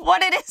 That's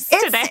what it is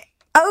today.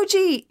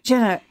 OG,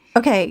 Jenna.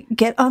 Okay,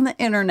 get on the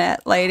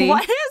internet, lady.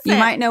 What is it? You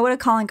might know what a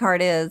calling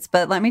card is,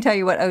 but let me tell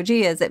you what OG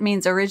is. It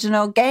means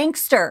original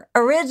gangster.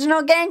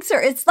 Original gangster.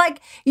 It's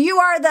like you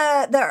are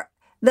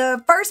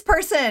the first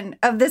person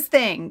of this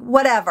thing.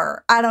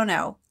 Whatever. I don't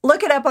know.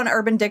 Look it up on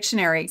Urban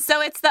Dictionary.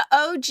 So it's the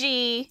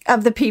OG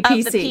of the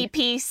PPC. Of the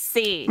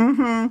PPC.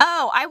 Mm-hmm.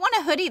 Oh, I want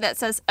a hoodie that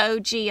says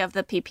OG of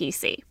the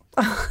PPC.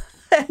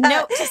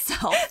 Note to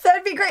self.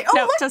 That'd be great. Oh,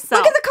 look at the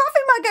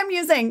coffee mug I'm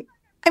using.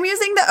 I'm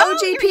using the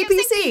OG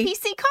PPC.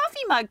 PPC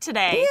coffee mug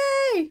today.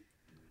 Yay.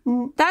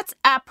 That's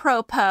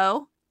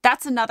apropos.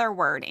 That's another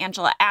word,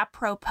 Angela.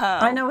 Apropos.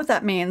 I know what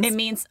that means. It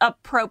means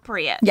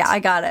appropriate. Yeah, I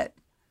got it.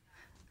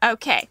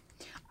 Okay.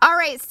 All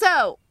right.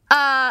 So,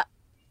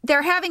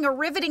 they're having a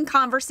riveting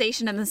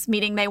conversation in this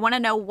meeting. They want to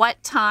know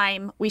what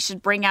time we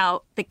should bring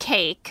out the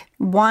cake.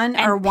 1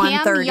 or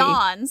 1:30. Pam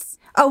yawns.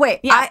 Oh, wait.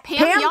 Yeah,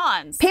 Pam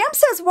yawns. Pam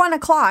says 1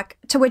 o'clock,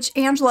 to which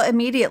Angela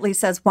immediately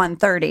says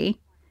 1:30,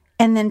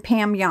 and then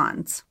Pam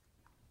yawns.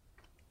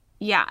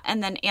 Yeah,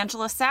 and then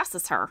Angela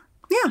sasses her.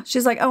 Yeah,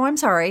 she's like, oh, I'm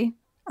sorry.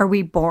 Are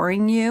we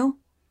boring you?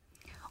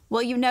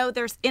 Well, you know,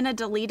 there's in a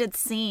deleted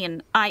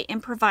scene, I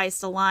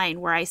improvised a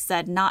line where I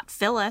said, not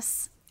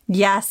Phyllis.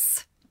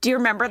 Yes. Do you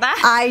remember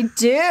that? I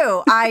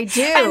do.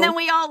 And then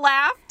we all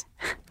laughed.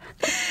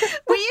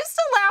 We used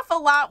to laugh a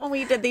lot when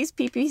we did these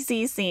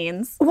PPC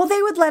scenes. Well,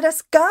 they would let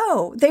us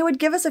go. They would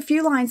give us a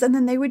few lines and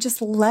then they would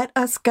just let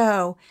us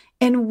go.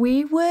 And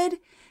we would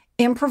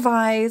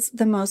improvise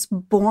the most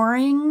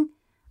boring,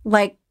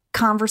 like,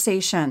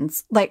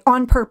 conversations, like,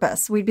 on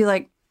purpose. We'd be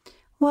like,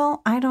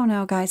 well, I don't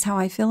know, guys, how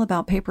I feel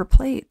about paper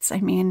plates. I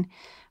mean,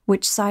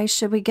 which size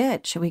should we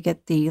get? Should we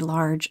get the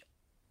large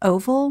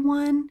oval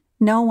one?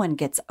 No one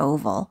gets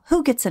oval.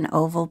 Who gets an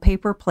oval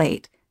paper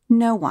plate?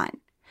 No one.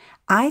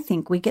 I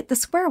think we get the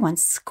square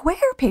ones.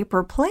 Square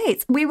paper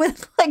plates. We would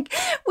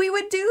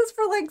do this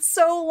for like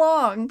so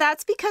long.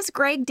 That's because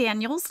Greg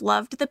Daniels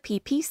loved the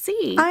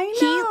PPC. I know.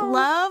 He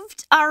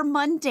loved our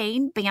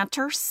mundane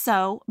banter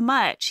so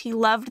much. He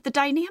loved the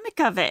dynamic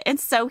of it. And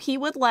so he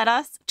would let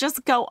us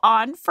just go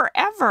on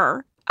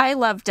forever. I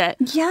loved it.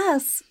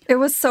 Yes, it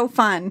was so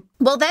fun.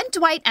 Well, then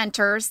Dwight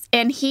enters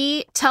and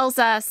he tells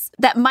us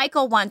that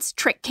Michael wants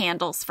trick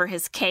candles for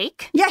his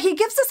cake. Yeah, he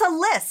gives us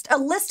a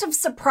list of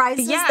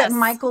surprises that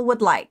Michael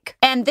would like.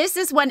 And this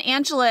is when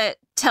Angela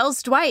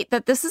tells Dwight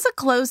that this is a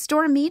closed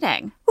door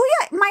meeting. Well,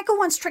 yeah, Michael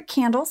wants trick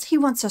candles. He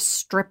wants a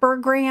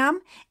strippergram.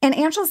 And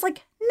Angela's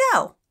like,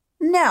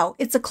 no,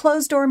 it's a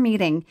closed door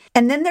meeting.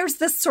 And then there's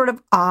this sort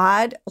of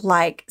odd,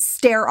 like,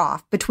 stare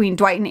off between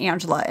Dwight and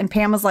Angela. And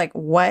Pam was like,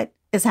 what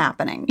is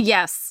happening?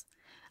 Yes.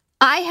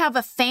 I have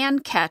a fan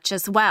catch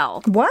as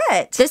well.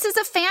 What? This is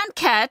a fan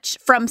catch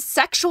from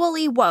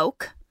Sexually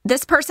Woke.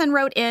 This person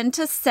wrote in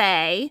to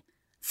say,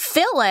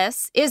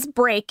 Phyllis is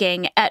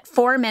breaking at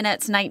 4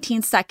 minutes,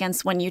 19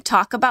 seconds when you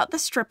talk about the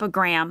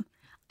stripogram.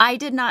 I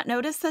did not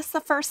notice this the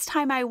first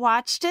time I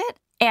watched it,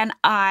 and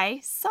I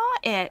saw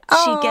it.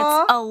 Aww. She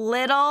gets a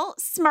little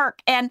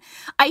smirk. And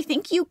I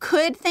think you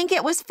could think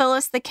it was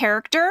Phyllis the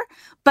character,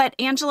 but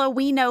Angela,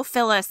 we know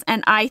Phyllis,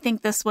 and I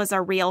think this was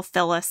a real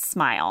Phyllis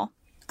smile.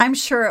 I'm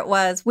sure it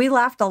was. We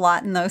laughed a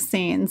lot in those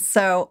scenes.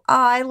 So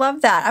I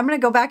love that. I'm going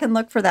to go back and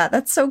look for that.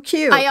 That's so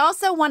cute. I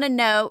also want to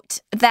note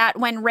that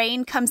when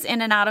Rain comes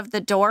in and out of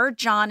the door,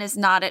 John is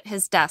not at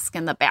his desk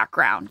in the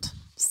background.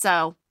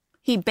 So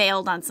he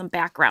bailed on some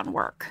background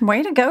work.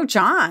 Way to go,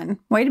 John.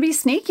 Way to be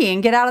sneaky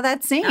and get out of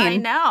that scene. I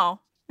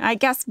know. I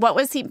guess, what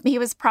was he? He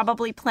was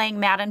probably playing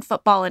Madden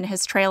football in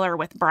his trailer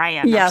with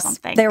Brian or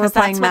something. They were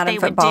playing Madden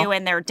football. That's what they would do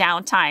in their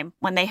downtime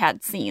when they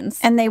had scenes.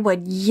 And they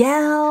would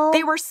yell.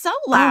 They were so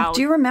loud. Oh,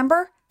 do you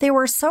remember? They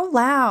were so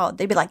loud.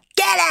 They'd be like,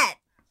 get it!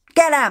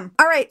 Get him!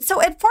 All right,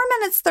 so at 4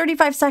 minutes,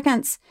 35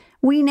 seconds,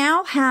 we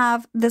now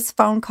have this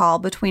phone call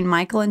between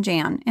Michael and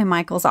Jan in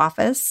Michael's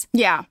office.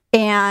 Yeah.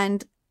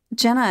 And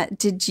Jenna,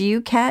 did you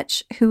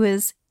catch who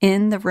is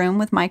in the room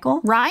with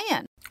Michael?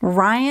 Ryan.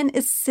 Ryan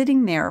is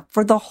sitting there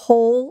for the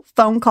whole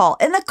phone call.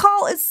 And the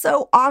call is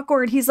so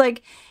awkward. He's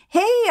like, hey,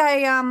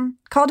 I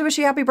called to wish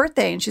you happy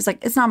birthday. And she's like,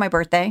 it's not my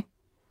birthday.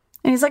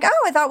 And he's like,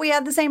 oh, I thought we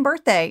had the same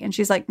birthday. And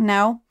she's like,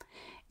 no.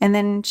 And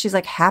then she's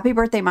like, happy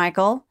birthday,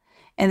 Michael.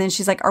 And then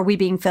she's like, are we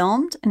being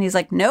filmed? And he's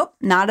like, nope,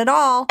 not at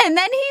all. And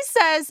then he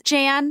says,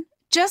 Jan,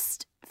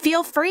 just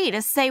feel free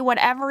to say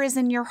whatever is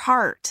in your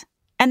heart.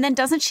 And then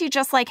doesn't she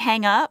just like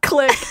hang up?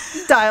 Click,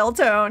 dial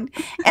tone.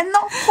 And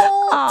the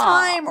whole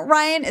time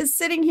Ryan is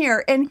sitting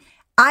here. And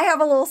I have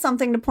a little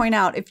something to point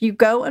out. If you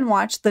go and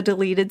watch the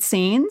deleted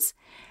scenes,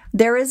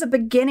 there is a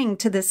beginning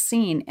to this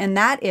scene. And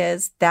that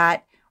is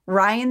that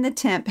Ryan the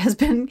temp has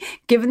been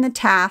given the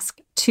task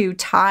to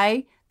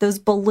tie those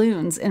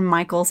balloons in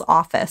Michael's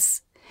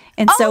office.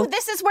 And so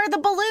this is where the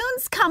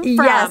balloons come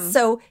from. Yes.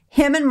 So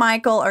him and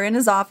Michael are in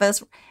his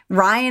office.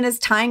 Ryan is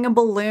tying a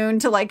balloon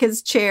to like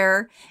his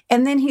chair.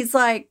 And then he's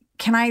like,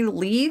 can I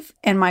leave?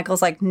 And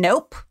Michael's like,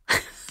 nope.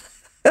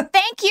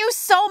 Thank you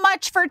so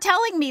much for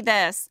telling me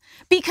this,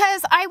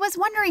 because I was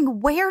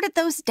wondering, where did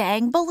those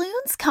dang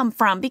balloons come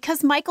from?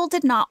 Because Michael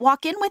did not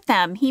walk in with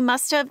them. He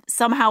must have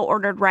somehow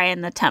ordered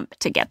Ryan the temp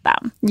to get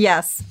them.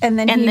 Yes. And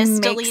then and this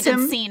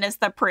deleted scene is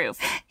the proof.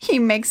 He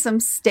makes him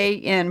stay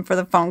in for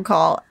the phone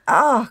call.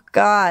 Oh,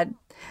 God.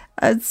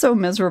 It's so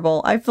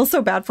miserable. I feel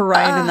so bad for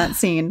Ryan in that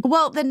scene.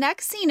 Well, the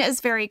next scene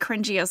is very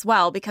cringy as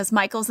well, because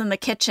Michael's in the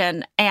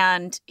kitchen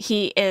and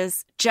he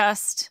is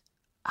just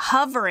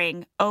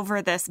hovering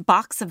over this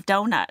box of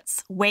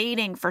donuts,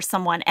 waiting for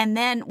someone. And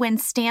then when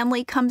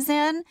Stanley comes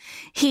in,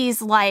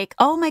 he's like,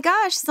 oh my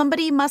gosh,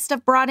 somebody must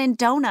have brought in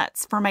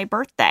donuts for my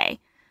birthday.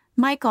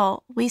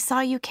 Michael, we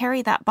saw you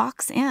carry that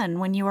box in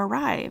when you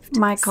arrived.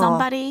 Michael.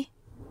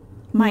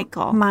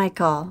 Michael.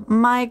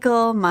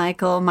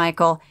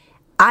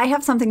 I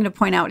have something to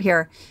point out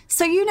here.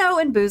 So, you know,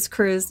 in Booze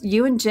Cruise,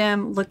 you and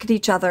Jim look at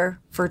each other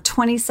for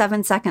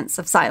 27 seconds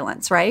of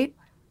silence, right?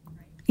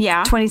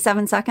 Yeah.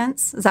 27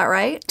 seconds. Is that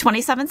right?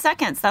 27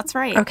 seconds. That's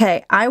right.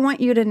 Okay. I want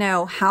you to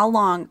know how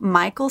long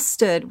Michael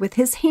stood with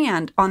his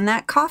hand on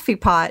that coffee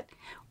pot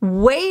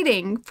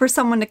waiting for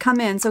someone to come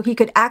in so he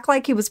could act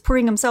like he was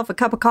pouring himself a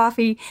cup of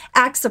coffee,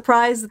 act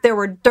surprised that there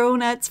were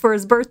donuts for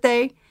his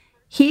birthday.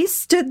 He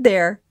stood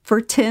there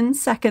for 10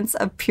 seconds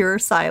of pure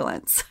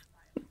silence.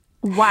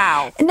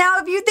 Wow. Now,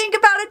 if you think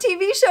about a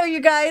TV show, you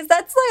guys,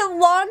 that's like a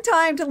long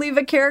time to leave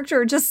a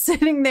character just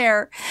sitting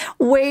there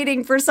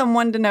waiting for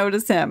someone to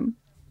notice him.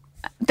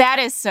 That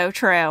is so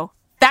true.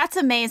 That's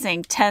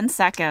amazing. 10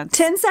 seconds.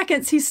 10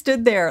 seconds he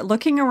stood there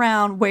looking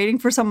around, waiting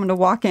for someone to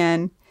walk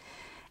in.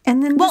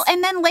 And then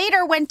and then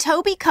later when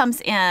Toby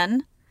comes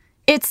in,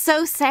 it's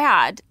so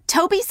sad.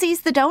 Toby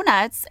sees the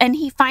donuts and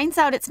he finds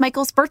out it's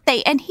Michael's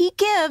birthday and he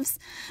gives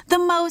the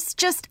most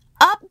just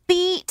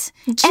upbeat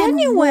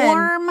genuine, and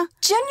warm,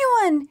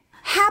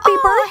 happy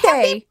birthday.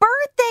 Happy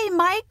birthday,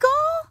 Michael.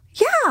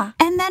 Yeah.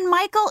 And then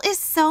Michael is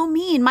so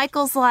mean.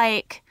 Michael's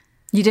like,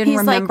 you didn't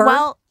remember? Like,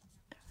 well,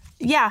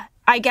 yeah,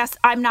 I guess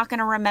I'm not going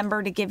to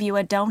remember to give you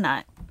a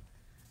donut.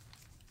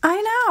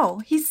 I know.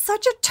 He's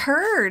such a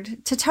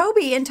turd to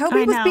Toby, and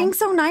Toby was being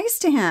so nice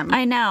to him.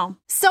 I know.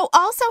 So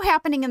also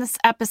happening in this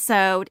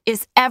episode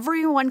is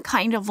everyone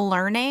kind of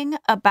learning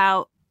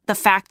about the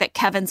fact that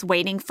Kevin's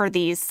waiting for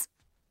these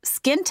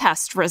skin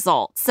test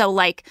results. So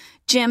like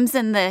Jim's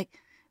in the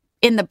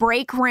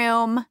break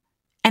room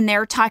and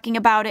they're talking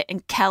about it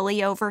and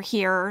Kelly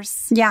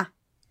overhears. Yeah.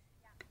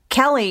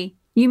 Kelly,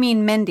 you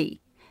mean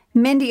Mindy.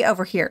 Mindy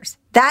overhears.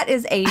 That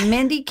is a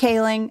Mindy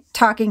Kaling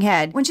talking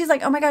head. When she's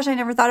like, oh my gosh, I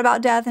never thought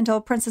about death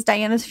until Princess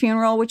Diana's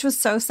funeral, which was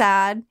so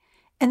sad.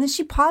 And then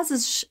she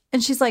pauses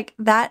and she's like,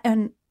 that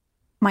and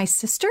my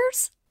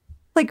sisters?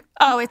 Like,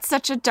 oh, it's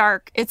such a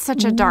dark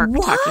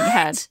talking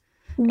head.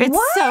 It's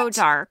so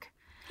dark.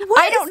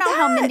 I don't know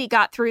how Mindy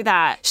got through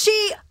that.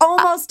 She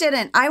almost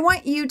didn't. I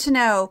want you to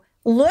know,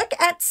 look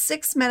at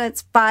 6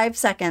 minutes, 5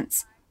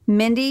 seconds.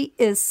 Mindy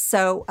is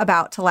so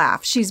about to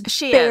laugh. She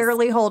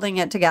barely holding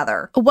it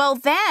together. Well,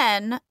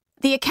 then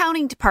the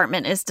accounting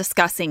department is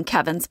discussing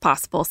Kevin's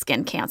possible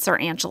skin cancer,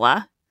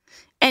 Angela.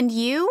 And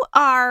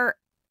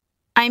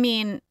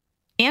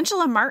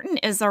Angela Martin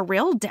is a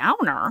real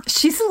downer.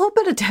 She's a little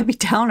bit of Debbie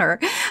Downer.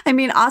 I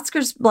mean,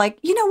 Oscar's like,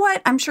 you know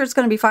what? I'm sure it's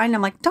going to be fine.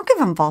 I'm like, don't give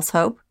him false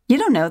hope. You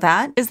don't know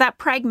that. Is that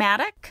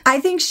pragmatic? I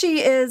think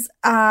she is,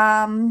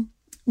 yeah,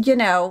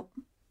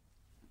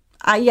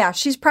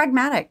 she's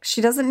pragmatic.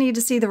 She doesn't need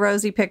to see the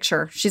rosy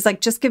picture. She's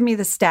like, just give me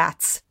the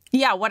stats.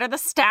 Yeah, what are the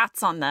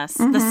stats on this?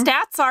 Mm-hmm. The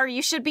stats are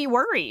you should be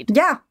worried.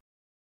 Yeah.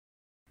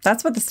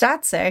 That's what the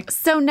stats say.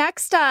 So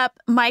next up,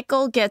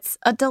 Michael gets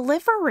a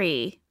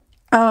delivery.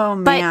 Oh,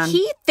 man. But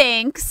he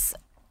thinks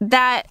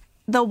that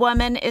the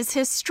woman is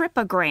his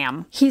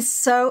stripogram. He's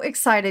so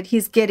excited.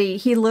 He's giddy.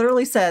 He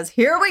literally says,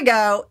 here we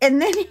go.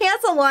 And then he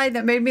has a line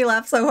that made me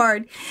laugh so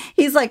hard.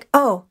 He's like,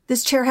 oh,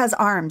 this chair has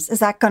arms. Is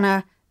that going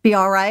to be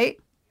all right?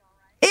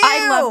 Ew.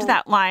 I loved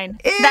that line.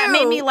 Ew. That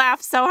made me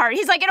laugh so hard.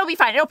 He's like, it'll be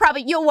fine.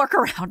 You'll work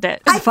around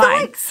it. I feel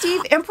like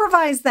Steve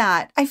improvised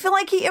that. I feel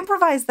like he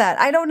improvised that.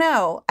 I don't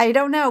know.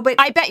 But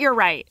I bet you're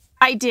right.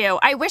 I do.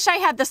 I wish I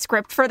had the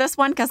script for this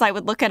one because I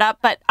would look it up.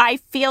 But I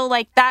feel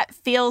like that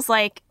feels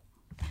like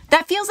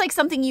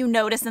something you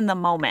notice in the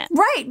moment.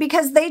 Right.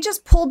 Because they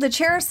just pulled the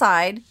chair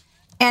aside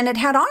and it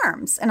had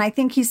arms. And I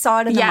think he saw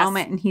it in the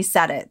moment and he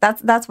said it.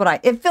 That's what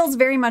it feels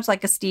very much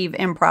like a Steve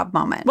improv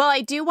moment. Well,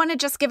 I do want to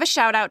just give a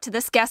shout out to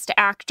this guest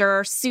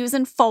actor,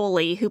 Susan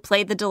Foley, who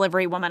played the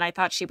delivery woman. I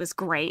thought she was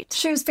great.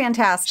 She was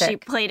fantastic. She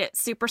played it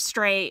super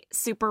straight,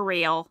 super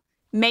real,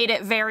 made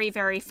it very,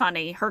 very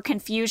funny. Her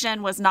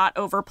confusion was not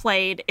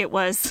overplayed. It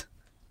was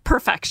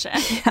perfection.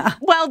 Yeah.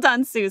 Well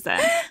done, Susan. And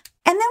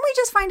then we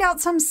just find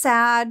out some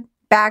sad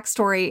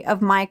backstory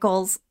of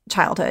Michael's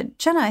childhood.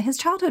 Jenna, his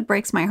childhood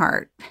breaks my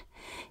heart.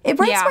 It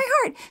breaks my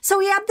heart. So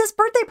he had this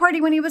birthday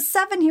party when he was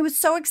 7. He was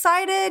so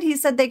excited. He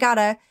said they got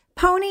a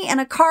pony and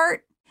a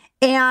cart,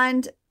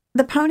 and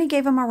the pony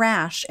gave him a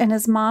rash, and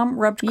his mom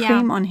rubbed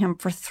cream on him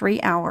for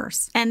 3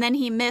 hours. And then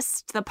he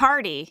missed the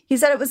party. He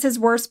said it was his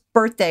worst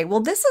birthday. Well,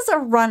 this is a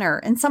runner,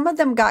 and some of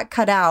them got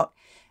cut out.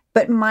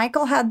 But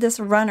Michael had this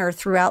runner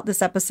throughout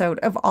this episode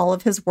of all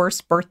of his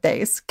worst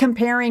birthdays,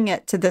 comparing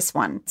it to this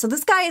one. So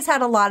this guy has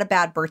had a lot of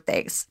bad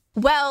birthdays.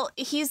 Well,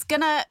 he's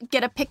going to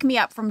get a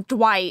pick-me-up from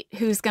Dwight,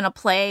 who's going to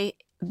play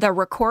the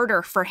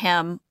recorder for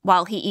him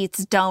while he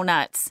eats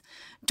donuts.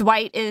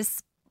 Dwight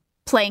is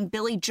playing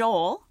Billy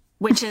Joel,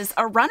 which is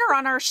a runner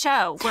on our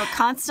show. We're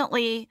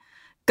constantly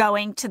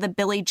going to the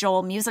Billy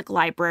Joel music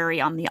library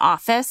on The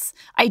Office.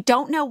 I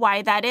don't know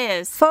why that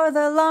is. For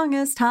the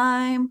longest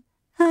time.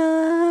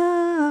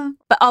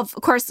 But of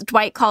course,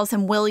 Dwight calls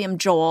him William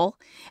Joel.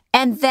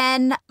 And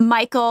then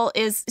Michael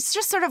is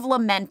just sort of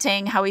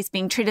lamenting how he's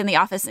being treated in the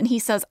office. And he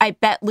says, I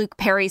bet Luke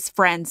Perry's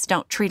friends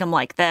don't treat him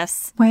like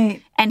this.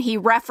 Wait. And he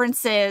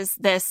references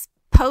this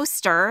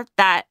poster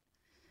that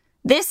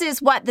this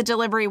is what the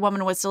delivery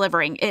woman was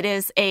delivering. It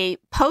is a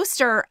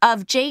poster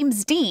of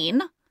James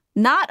Dean,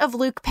 not of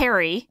Luke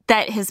Perry,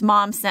 that his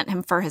mom sent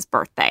him for his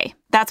birthday.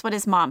 That's what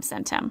his mom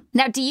sent him.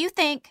 Now, do you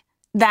think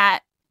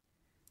that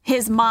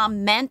his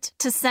mom meant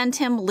to send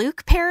him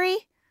Luke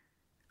Perry,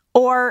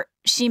 or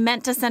she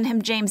meant to send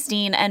him James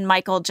Dean and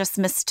Michael just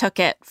mistook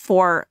it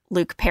for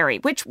Luke Perry.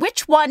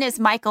 Which one is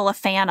Michael a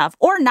fan of?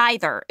 Or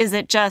neither? Is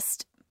it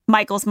just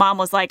Michael's mom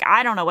was like,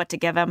 I don't know what to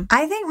give him?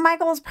 I think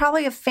Michael's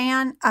probably a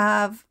fan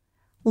of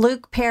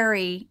Luke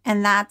Perry,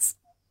 and that's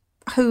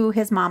who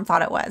his mom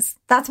thought it was.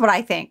 That's what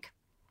I think.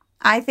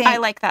 I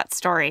like that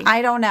story.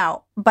 I don't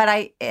know, but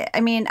I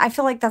mean, I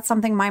feel like that's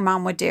something my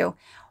mom would do.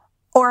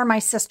 Or my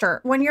sister.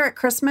 One year at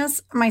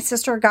Christmas, my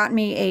sister got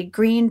me a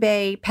Green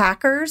Bay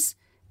Packers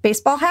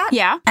baseball hat.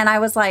 Yeah. And I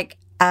was like,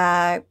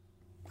 I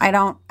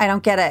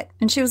don't get it.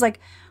 And she was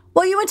like,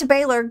 well, you went to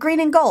Baylor, green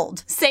and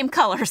gold. Same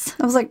colors.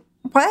 I was like,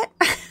 what?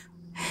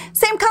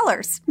 Same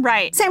colors.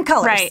 Right. Same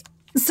colors. Right.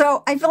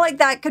 So I feel like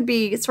that could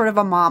be sort of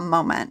a mom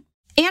moment.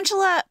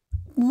 Angela,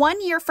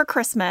 one year for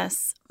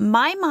Christmas,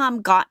 my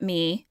mom got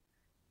me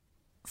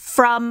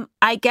from,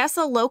 I guess,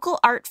 a local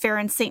art fair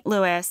in St.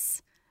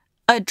 Louis,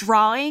 a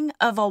drawing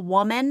of a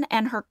woman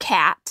and her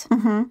cat.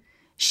 Mm-hmm.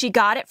 She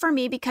got it for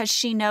me because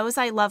she knows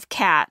I love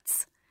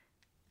cats.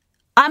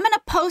 I'm going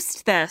to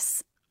post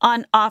this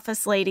on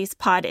Office Ladies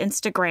Pod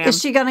Instagram. Is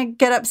she going to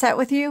get upset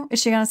with you?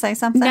 Is she going to say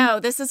something?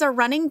 No, this is a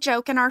running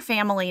joke in our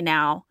family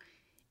now.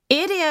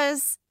 It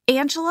is,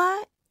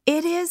 Angela,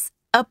 I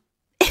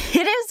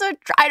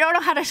don't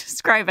know how to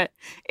describe it.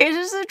 It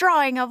is a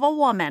drawing of a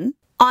woman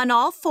on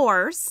all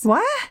fours.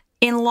 What?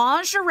 In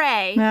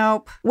lingerie.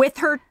 Nope. With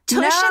her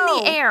tush in No.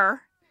 the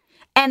air.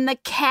 And the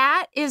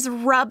cat is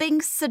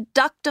rubbing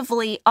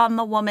seductively on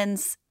the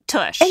woman's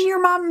tush. And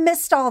your mom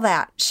missed all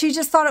that. She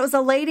just thought it was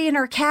a lady and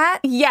her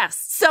cat. Yes.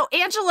 So,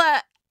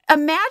 Angela,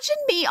 imagine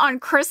me on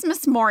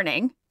Christmas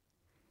morning.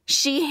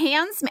 She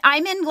hands me,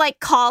 I'm in like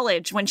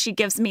college when she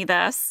gives me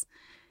this.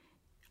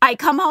 I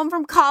come home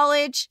from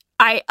college,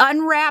 I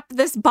unwrap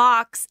this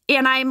box,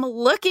 and I'm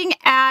looking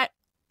at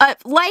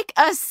like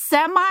a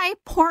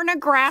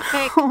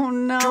semi-pornographic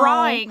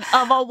drawing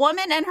of a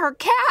woman and her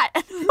cat.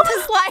 And I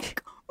was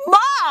like,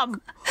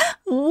 Mom,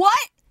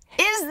 what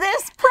is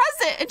this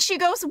present? And she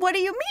goes, what do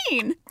you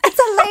mean? It's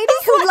a lady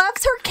who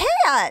loves her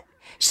cat.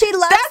 She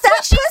loves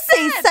that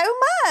pussy so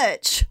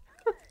much.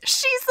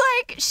 She's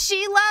like,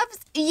 you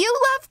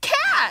love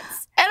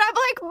cats. And I'm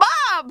like,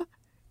 Mom,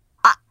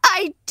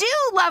 I do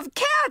love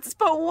cats,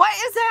 but what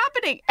is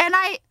happening? And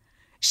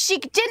she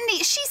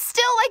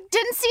still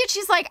didn't see it.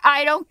 She's like,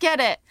 I don't get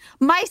it.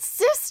 My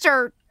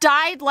sister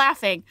died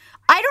laughing.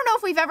 I don't know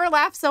if we've ever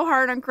laughed so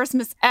hard on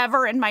Christmas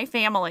ever in my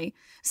family.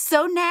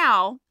 So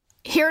now,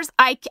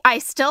 I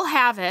still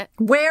have it.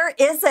 Where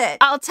is it?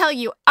 I'll tell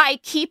you, I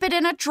keep it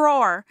in a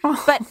drawer.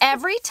 But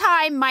every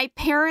time my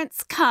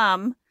parents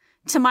come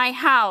to my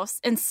house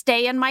and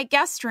stay in my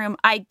guest room,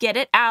 I get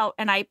it out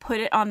and I put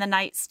it on the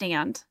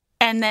nightstand.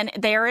 And then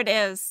there it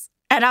is.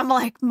 And I'm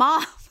like,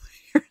 Mom,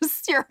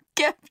 here's your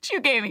gift you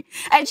gave me.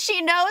 And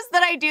she knows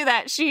that I do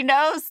that. She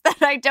knows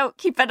that I don't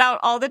keep it out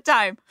all the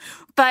time.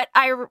 But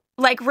I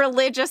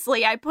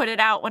religiously, I put it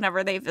out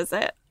whenever they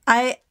visit.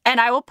 And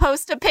I will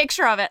post a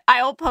picture of it.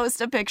 I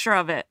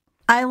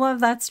love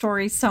that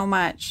story so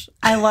much.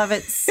 I love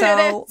it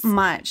so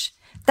much.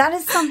 That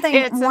is something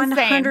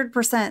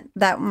 100%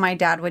 that my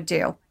dad would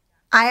do.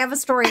 I have a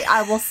story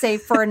I will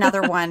save for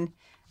another one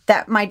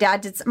that my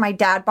dad did. My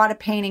dad bought a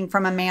painting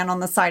from a man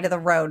on the side of the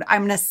road.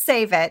 I'm going to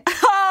save it.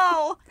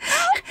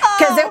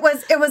 Because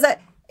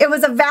it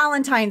was a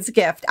Valentine's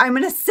gift. I'm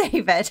going to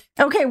save it.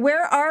 Okay,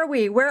 where are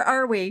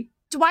we?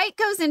 Dwight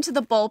goes into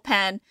the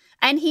bullpen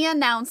and he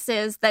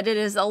announces that it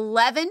is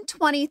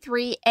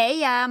 11:23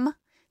 a.m.,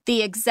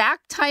 the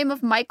exact time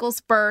of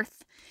Michael's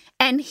birth,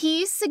 and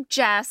he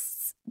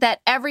suggests that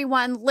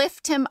everyone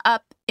lift him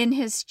up in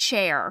his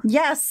chair.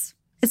 Yes,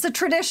 it's a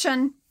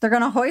tradition. They're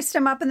going to hoist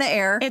him up in the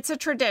air. It's a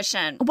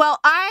tradition. Well,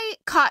 I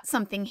caught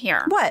something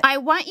here. What? I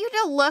want you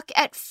to look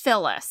at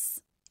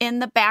Phyllis in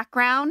the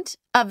background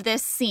of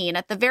this scene.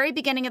 At the very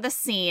beginning of the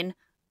scene,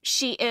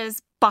 she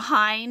is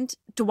behind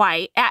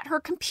Dwight at her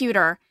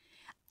computer.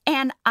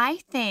 And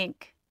I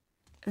think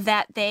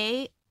that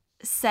they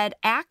said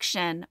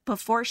action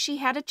before she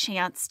had a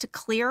chance to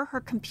clear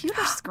her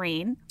computer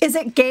screen. Is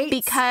it Gates?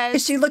 Because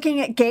is she looking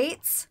at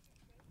Gates?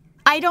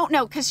 I don't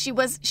know,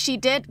 because she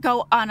did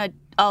go on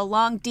a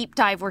long deep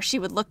dive where she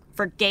would look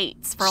for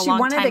Gates for a long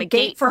time. She wanted a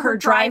gate for her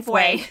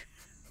driveway.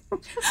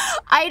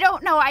 I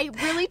don't know. I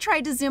really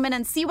tried to zoom in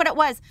and see what it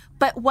was.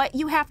 But what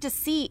you have to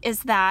see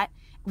is that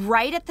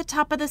right at the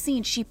top of the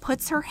scene, she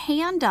puts her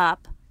hand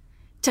up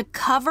to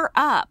cover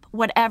up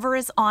whatever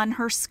is on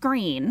her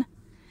screen.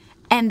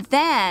 And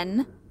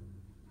then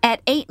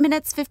at 8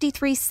 minutes,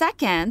 53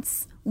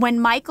 seconds, when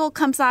Michael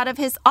comes out of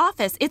his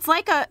office, it's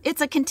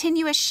a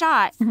continuous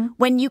shot. Mm-hmm.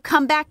 When you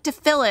come back to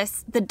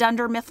Phyllis, the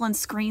Dunder Mifflin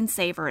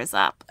screensaver is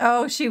up.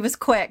 Oh, she was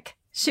quick.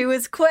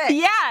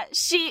 Yeah,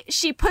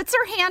 she puts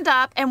her hand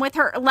up, and with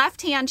her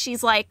left hand,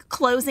 she's like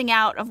closing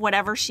out of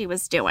whatever she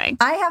was doing.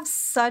 I have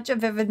such a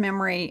vivid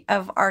memory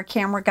of our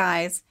camera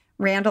guys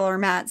Randall or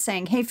Matt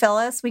saying, "Hey,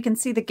 Phyllis, we can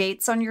see the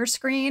gates on your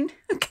screen."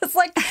 Because,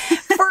 like,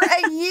 for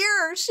a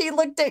year, she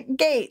looked at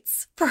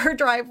gates for her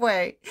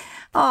driveway.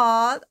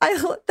 Aw,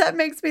 that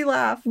makes me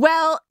laugh.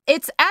 Well,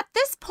 it's at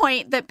this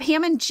point that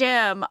Pam and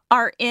Jim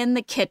are in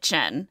the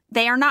kitchen.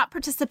 They are not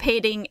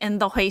participating in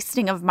the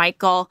hoisting of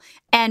Michael.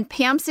 And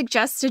Pam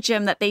suggests to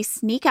Jim that they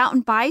sneak out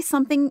and buy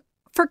something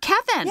for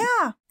Kevin.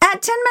 Yeah.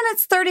 At 10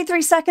 minutes,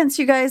 33 seconds,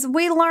 you guys,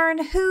 we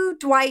learn who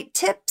Dwight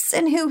tips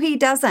and who he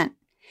doesn't.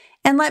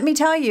 And let me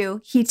tell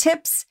you, he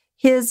tips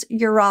his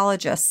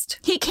urologist.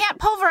 He can't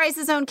pulverize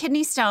his own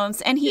kidney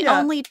stones, and he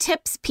only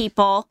tips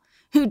people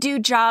who do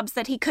jobs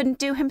that he couldn't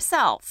do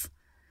himself.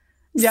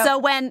 Yep. So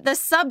when the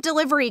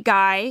sub-delivery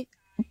guy,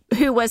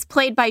 who was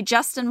played by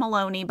Justin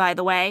Maloney, by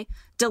the way,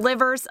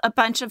 delivers a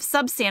bunch of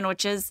sub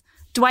sandwiches,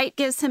 Dwight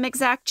gives him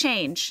exact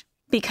change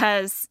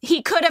because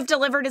he could have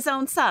delivered his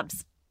own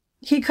subs.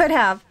 He could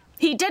have.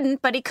 He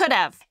didn't, but he could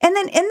have. And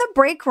then in the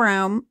break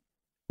room,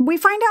 we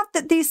find out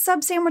that these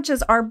sub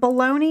sandwiches are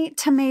bologna,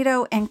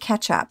 tomato, and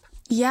ketchup.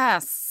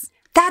 Yes.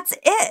 That's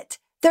it.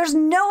 There's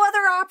no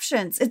other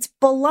options. It's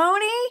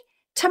bologna,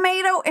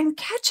 tomato, and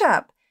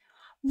ketchup.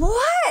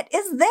 What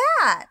is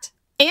that?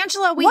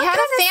 Angela, we had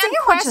a fan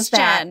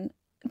question.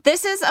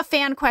 This is a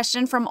fan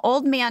question from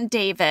Old Man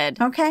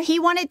David. Okay. He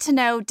wanted to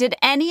know, did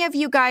any of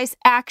you guys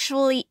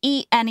actually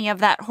eat any of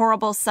that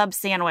horrible sub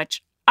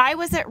sandwich? I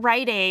was at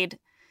Rite Aid.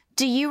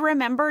 Do you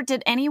remember,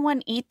 did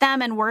anyone eat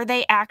them, and were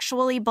they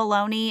actually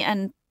bologna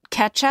and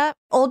ketchup?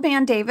 Old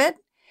Man David,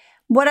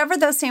 whatever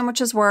those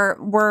sandwiches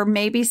were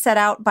maybe set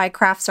out by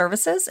craft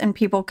services and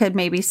people could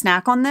maybe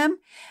snack on them.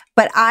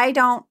 But I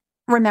don't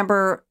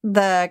remember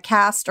the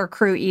cast or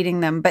crew eating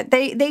them. But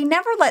they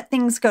never let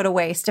things go to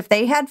waste. If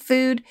they had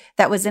food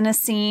that was in a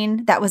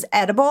scene that was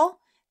edible,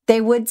 they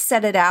would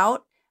set it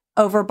out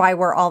over by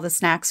where all the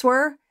snacks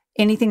were.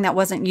 Anything that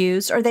wasn't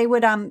used, or they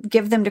would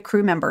give them to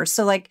crew members.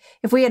 So like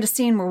if we had a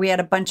scene where we had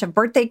a bunch of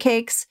birthday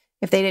cakes,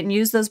 if they didn't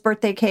use those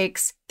birthday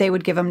cakes, they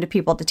would give them to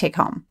people to take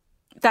home.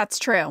 That's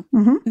true.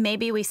 Mm-hmm.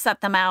 Maybe we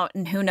set them out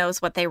and who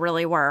knows what they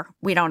really were.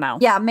 We don't know.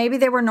 Yeah, maybe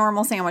they were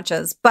normal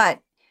sandwiches. But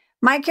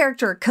my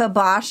character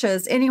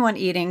kiboshes anyone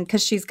eating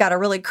because she's got a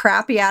really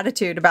crappy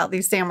attitude about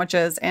these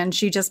sandwiches. And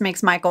she just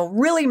makes Michael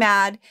really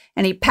mad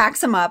and he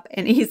packs them up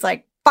and he's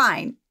like,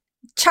 fine.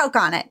 Choke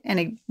on it, and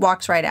he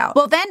walks right out.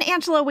 Well, then,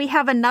 Angela, we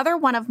have another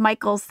one of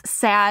Michael's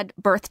sad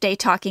birthday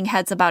talking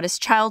heads about his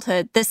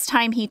childhood. This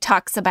time he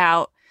talks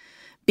about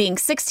being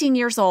 16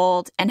 years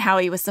old and how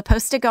he was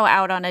supposed to go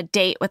out on a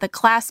date with a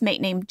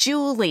classmate named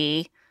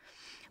Julie,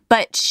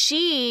 but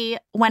she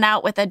went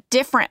out with a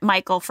different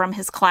Michael from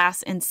his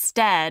class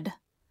instead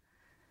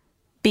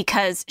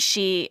because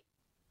she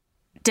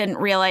didn't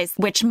realize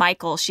which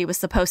Michael she was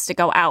supposed to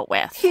go out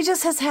with. He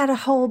just has had a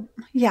whole,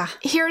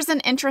 Here's an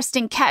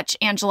interesting catch,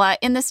 Angela.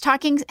 In this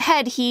talking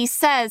head, he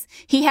says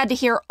he had to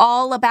hear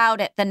all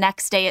about it the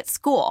next day at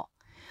school.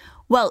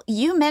 Well,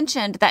 you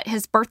mentioned that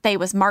his birthday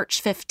was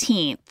March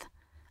 15th.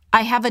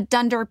 I have a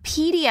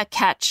Dunderpedia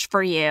catch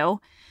for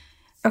you.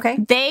 Okay.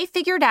 They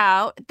figured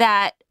out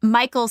that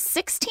Michael's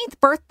 16th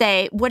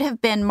birthday would have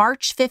been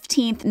March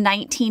 15th,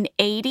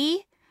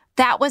 1980.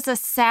 That was a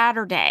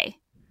Saturday.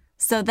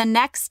 So the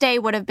next day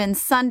would have been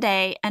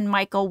Sunday, and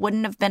Michael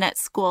wouldn't have been at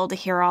school to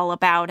hear all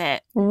about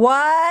it.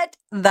 What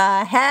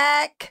the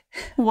heck?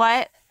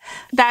 What?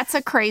 That's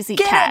a crazy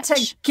catch. Get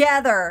it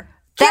together.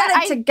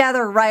 Get it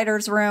together,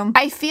 writer's room.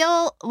 I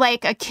feel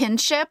like a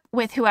kinship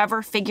with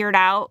whoever figured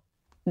out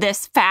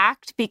this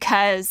fact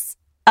because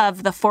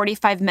of the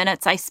 45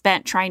 minutes I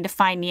spent trying to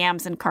find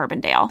yams in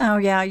Carbondale. Oh,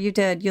 yeah, you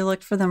did. You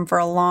looked for them for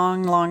a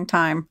long, long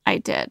time. I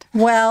did.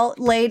 Well,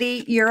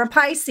 lady, you're a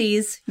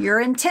Pisces. You're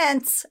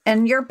intense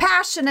and you're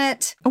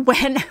passionate.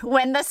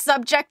 When the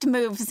subject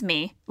moves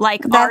me,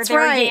 like, That's are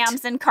there right.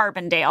 yams in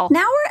Carbondale?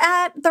 Now we're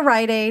at the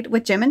Rite Aid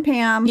with Jim and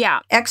Pam. Yeah.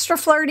 Extra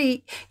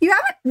flirty. You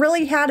haven't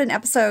really had an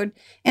episode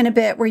in a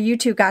bit where you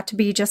two got to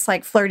be just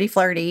like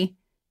flirty.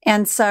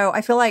 And so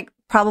I feel like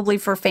probably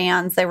for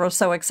fans, they were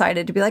so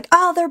excited to be like,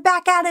 oh, they're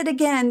back at it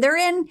again. They're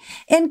in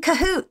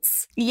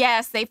cahoots.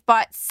 Yes, they've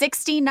bought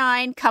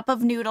 69 cup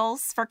of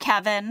noodles for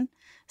Kevin,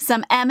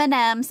 some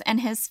M&Ms, and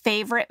his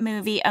favorite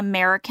movie,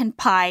 American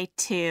Pie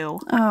 2.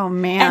 Oh,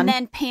 man. And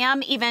then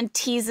Pam even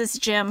teases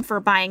Jim for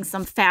buying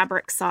some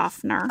fabric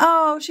softener.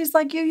 Oh, she's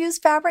like, you use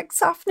fabric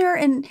softener?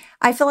 And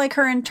I feel like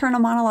her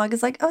internal monologue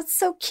is like, oh, it's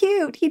so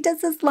cute. He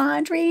does his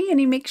laundry and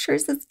he makes sure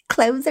his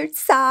clothes are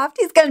soft.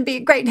 He's going to be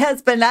a great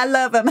husband. I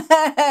love him.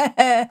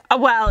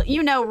 Well,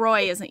 you know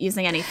Roy isn't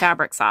using any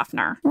fabric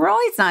softener.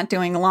 Roy's not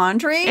doing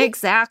laundry.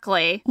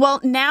 Exactly. Well,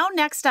 now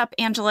next up,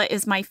 Angela,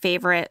 is my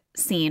favorite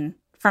scene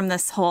from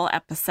this whole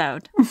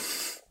episode.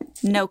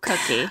 No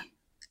cookie.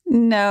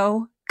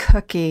 No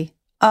cookie.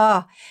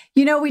 Oh,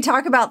 we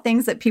talk about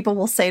things that people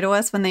will say to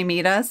us when they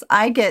meet us.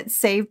 I get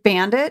Save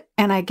Bandit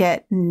and I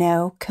get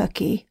no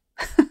cookie.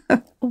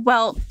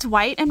 Well,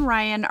 Dwight and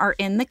Ryan are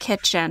in the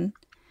kitchen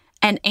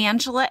and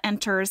Angela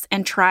enters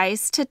and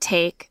tries to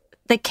take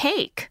the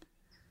cake,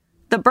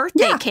 the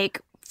birthday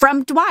cake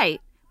from Dwight,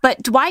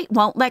 but Dwight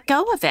won't let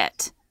go of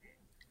it.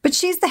 But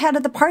she's the head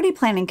of the party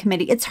planning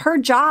committee. It's her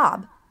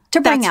job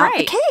to bring out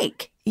the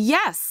cake.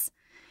 Yes.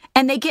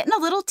 And they get in a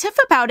little tiff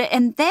about it.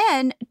 And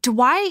then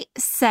Dwight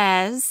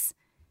says,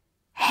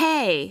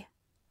 hey,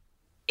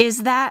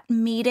 is that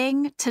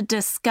meeting to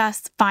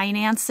discuss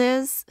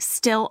finances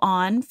still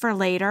on for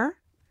later?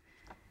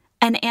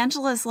 And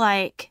Angela's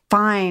like,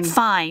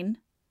 Fine.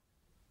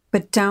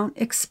 But don't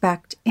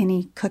expect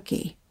any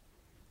cookie.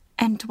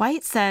 And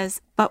Dwight says,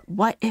 but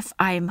what if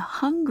I'm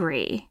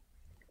hungry?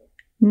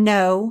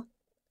 No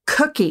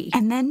cookie.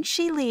 And then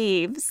she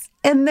leaves.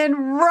 And then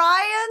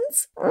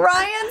Ryan's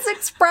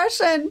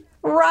expression.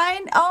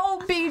 Ryan,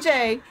 oh,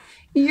 BJ,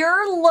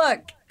 your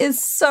look is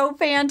so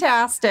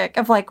fantastic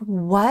of like,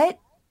 what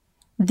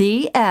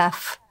the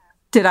F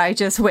did I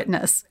just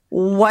witness?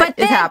 What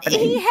is happening?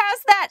 He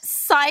has that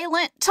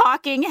silent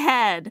talking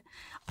head.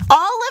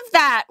 All of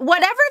that,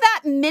 whatever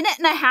that minute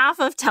and a half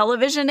of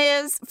television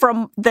is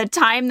from the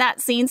time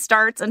that scene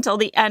starts until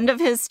the end of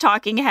his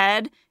talking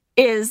head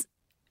is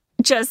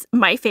just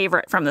my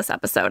favorite from this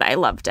episode. I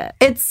loved it.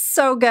 It's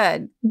so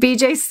good.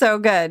 BJ's so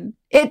good.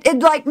 It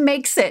like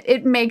makes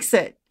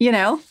it, you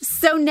know?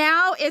 So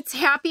now it's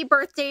happy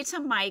birthday to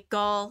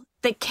Michael.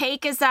 The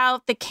cake is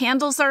out. The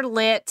candles are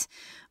lit.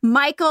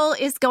 Michael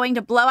is going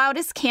to blow out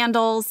his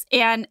candles.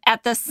 And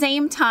at the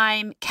same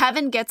time,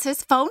 Kevin gets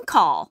his phone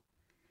call.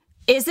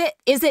 Is it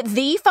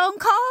the phone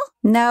call?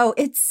 No,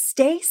 it's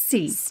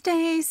Stacy.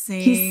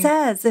 Stacy. He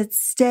says it's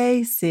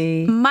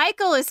Stacy.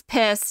 Michael is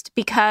pissed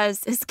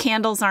because his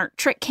candles aren't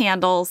trick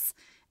candles.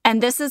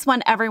 And this is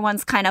when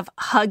everyone's kind of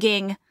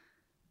hugging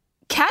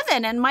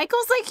Kevin. And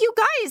Michael's like, you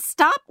guys,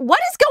 stop. What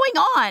is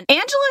going on?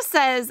 Angela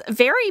says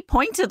very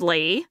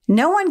pointedly,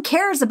 no one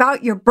cares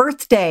about your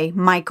birthday,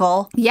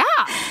 Michael. Yeah.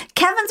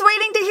 Kevin's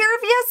waiting to hear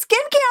if he has skin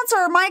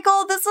cancer,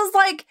 Michael.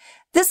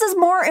 This is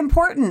more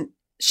important.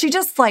 She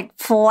just like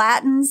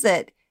flattens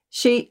it.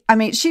 She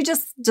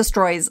just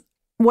destroys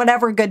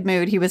whatever good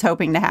mood he was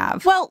hoping to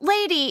have. Well,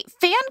 lady,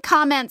 fan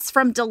comments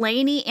from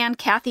Delaney and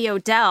Kathy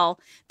Odell,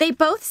 they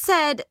both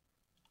said,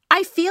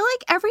 I feel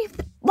like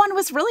everyone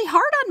was really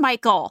hard on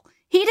Michael.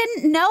 He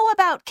didn't know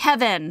about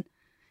Kevin.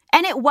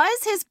 And it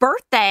was his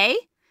birthday.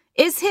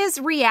 Is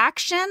his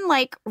reaction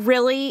like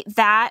really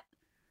that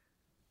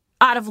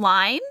out of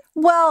line?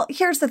 Well,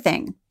 here's the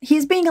thing.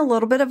 He's being a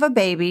little bit of a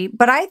baby,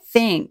 but I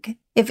think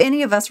if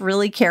any of us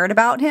really cared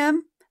about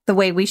him the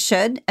way we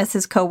should as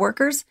his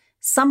coworkers,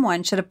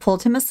 someone should have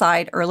pulled him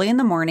aside early in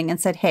the morning and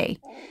said, hey,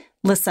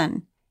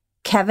 listen,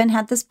 Kevin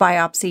had this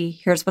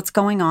biopsy. Here's what's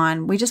going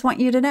on. We just want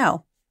you to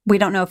know. We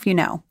don't know if you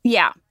know.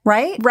 Yeah.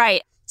 Right?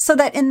 Right. So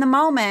that in the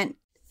moment,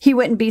 he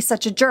wouldn't be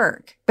such a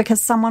jerk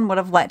because someone would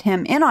have let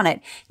him in on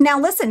it. Now,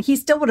 listen, he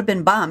still would have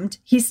been bummed.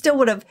 He still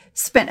would have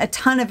spent a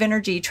ton of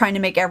energy trying to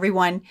make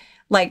everyone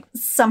like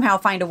somehow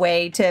find a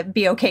way to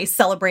be okay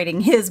celebrating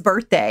his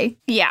birthday.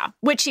 Yeah,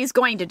 which he's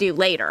going to do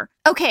later.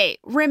 Okay,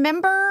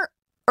 remember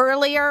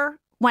earlier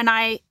when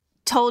I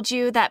told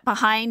you that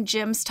behind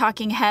Jim's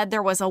talking head,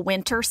 there was a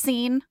winter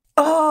scene?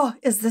 Oh,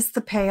 is this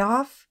the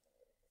payoff?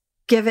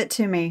 Give it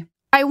to me.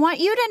 I want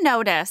you to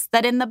notice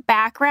that in the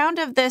background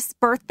of this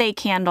birthday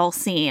candle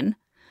scene,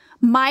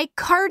 my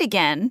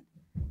cardigan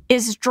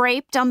is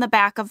draped on the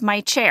back of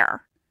my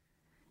chair.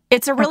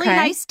 It's a really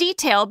nice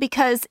detail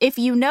because if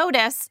you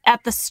notice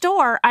at the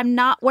store, I'm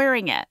not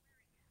wearing it.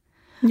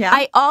 Yeah.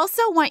 I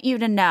also want you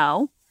to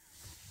know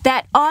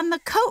that on the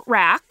coat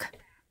rack,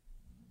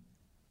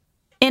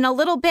 in a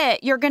little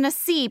bit, you're going to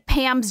see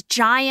Pam's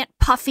giant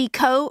puffy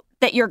coat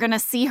that you're going to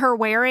see her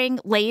wearing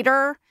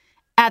later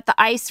at the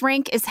ice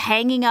rink is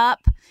hanging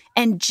up,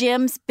 and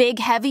Jim's big,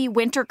 heavy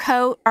winter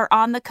coat are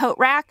on the coat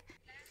rack.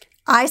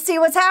 I see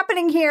what's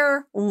happening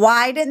here.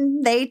 Why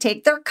didn't they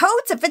take their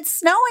coats if it's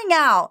snowing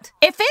out?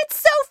 If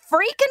it's so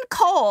freaking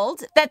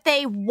cold that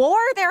they wore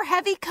their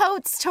heavy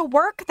coats to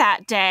work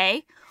that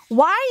day,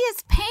 why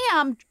is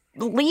Pam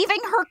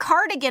leaving her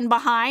cardigan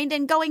behind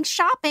and going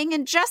shopping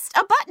in just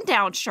a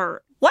button-down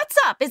shirt? What's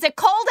up? Is it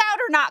cold out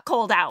or not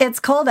cold out?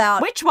 It's cold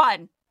out. Which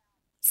one?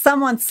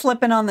 Someone's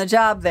slipping on the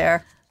job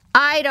there.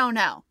 I don't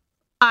know.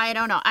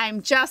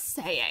 I'm just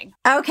saying.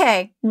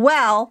 Okay,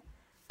 well,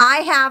 I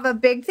have a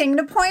big thing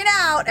to point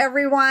out,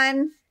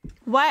 everyone.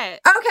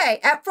 What?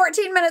 Okay, at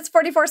 14 minutes,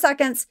 44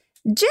 seconds,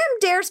 Jim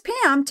dares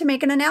Pam to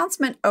make an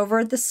announcement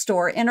over the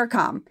store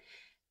intercom.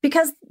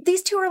 Because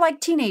these two are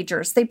like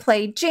teenagers. They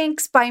play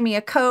Jinx, Buy Me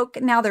a Coke.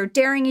 Now they're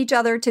daring each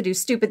other to do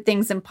stupid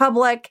things in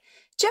public.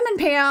 Jim and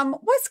Pam,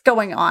 what's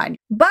going on?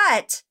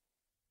 But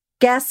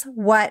guess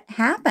what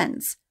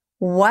happens?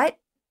 What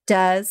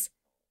does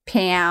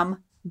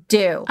Pam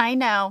do? I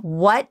know.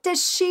 What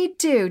does she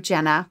do,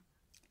 Jenna?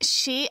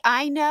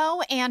 I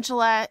know,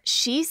 Angela.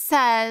 She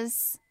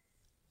says,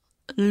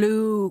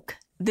 Luke,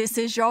 this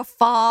is your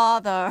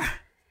father.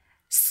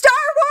 Star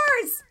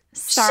Wars!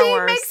 Star Wars.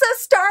 She makes a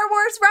Star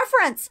Wars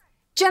reference.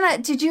 Jenna,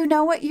 did you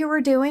know what you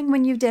were doing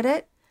when you did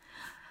it?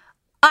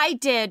 I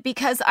did,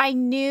 because I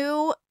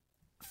knew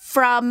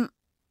from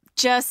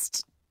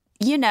just,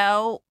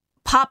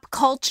 pop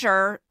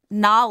culture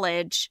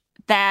knowledge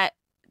that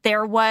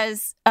there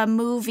was a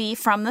movie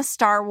from the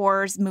Star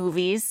Wars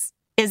movies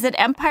Is it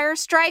Empire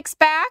Strikes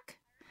Back?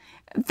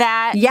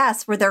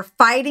 Yes, where they're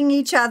fighting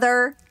each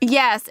other.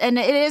 Yes, and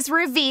it is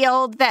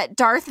revealed that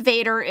Darth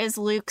Vader is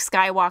Luke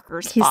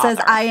Skywalker's father. He says,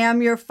 "I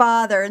am your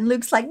father." And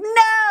Luke's like,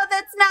 "No,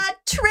 that's not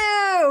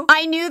true."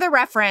 I knew the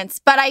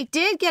reference, but I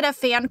did get a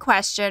fan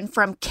question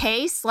from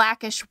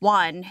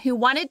K/1 who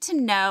wanted to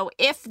know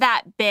if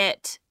that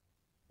bit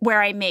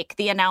where I make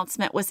the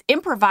announcement was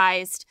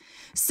improvised.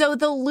 So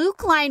the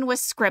Luke line was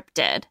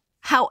scripted.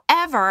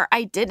 However,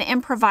 I did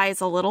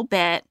improvise a little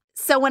bit.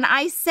 So when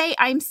I say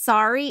 "I'm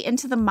sorry"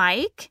 into the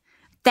mic,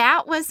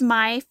 that was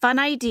my fun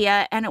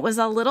idea, and it was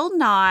a little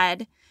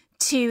nod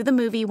to the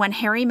movie When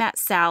Harry Met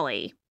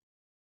Sally.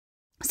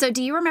 So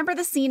do you remember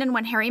the scene in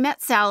When Harry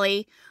Met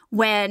Sally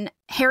when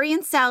Harry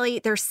and Sally,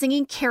 they're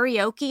singing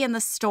karaoke in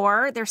the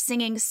store? They're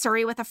singing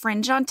Surrey with a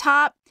Fringe on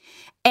Top,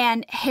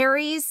 and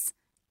Harry's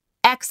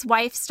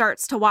ex-wife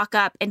starts to walk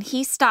up, and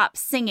he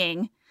stops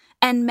singing.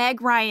 And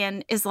Meg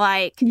Ryan is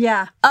like,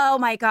 yeah, "Oh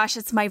my gosh,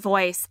 it's my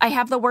voice. I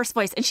have the worst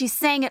voice." And she's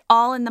saying it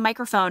all in the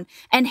microphone.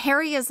 And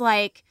Harry is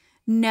like,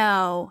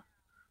 "No,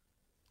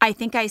 I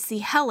think I see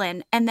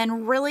Helen." And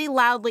then really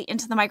loudly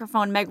into the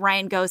microphone, Meg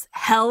Ryan goes,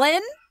 "Helen?"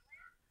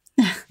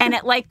 And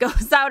it like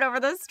goes out over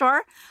the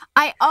store.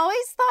 I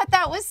always thought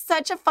that was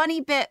such a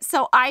funny bit.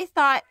 So I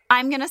thought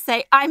I'm going to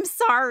say "I'm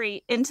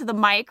sorry" into the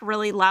mic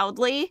really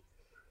loudly.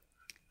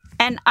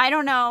 And I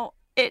don't know,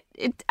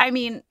 I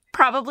mean,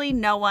 probably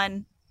no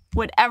one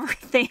would ever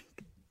think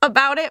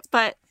about it,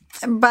 but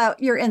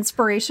about your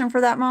inspiration for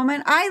that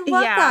moment. I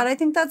love that. I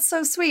think that's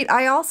so sweet.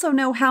 I also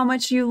know how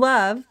much you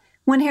love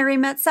When Harry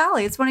Met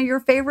Sally. It's one of your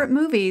favorite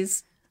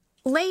movies.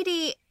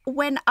 Lady,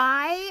 when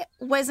I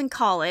was in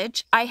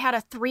college, I had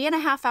a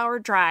 3.5-hour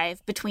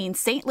drive between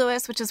St.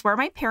 Louis, which is where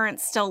my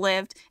parents still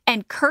lived,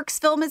 and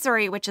Kirksville,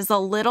 Missouri, which is a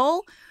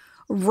little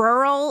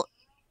rural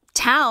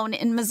town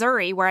in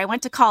Missouri where I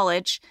went to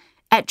college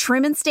at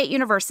Truman State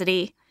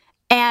University.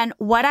 And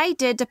what I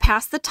did to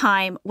pass the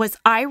time was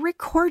I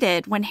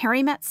recorded When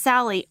Harry Met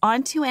Sally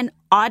onto an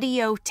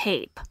audio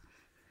tape.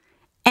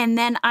 And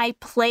then I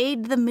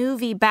played the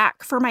movie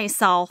back for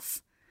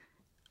myself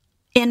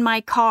in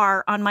my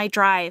car on my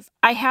drive.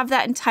 I have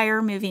that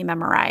entire movie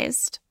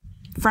memorized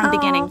from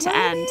beginning to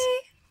end.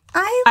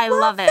 I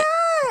love it.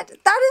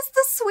 That is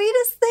the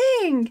sweetest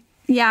thing.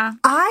 Yeah.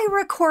 I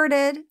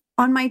recorded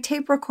on my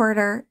tape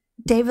recorder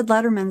David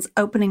Letterman's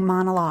opening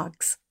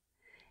monologues.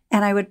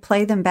 And I would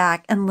play them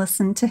back and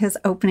listen to his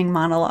opening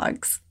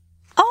monologues.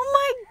 Oh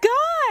my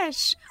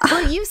gosh.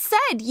 Well, you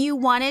said you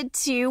wanted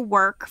to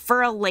work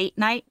for a late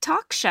night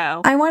talk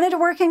show. I wanted to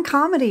work in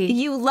comedy.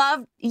 You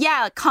loved,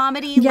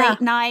 comedy,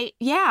 late night.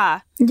 Yeah.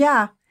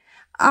 Yeah.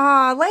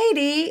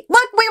 Lady,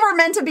 look, we were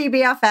meant to be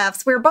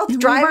BFFs. We were both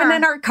driving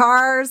in our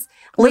cars,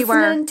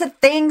 listening to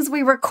things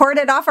we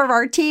recorded off of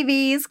our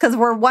TVs because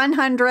we're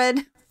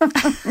 100 on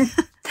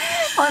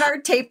our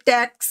tape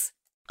decks.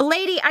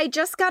 Lady, I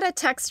just got a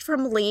text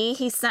from Lee.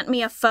 He sent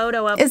me a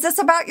photo of... Is this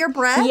about your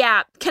bread?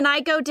 Yeah. Can I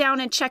go down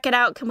and check it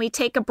out? Can we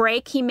take a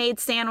break? He made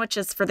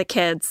sandwiches for the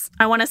kids.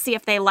 I want to see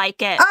if they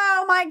like it.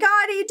 Oh my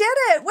God, he did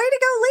it. Way to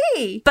go,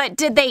 Lee. But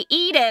did they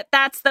eat it?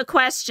 That's the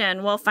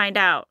question. We'll find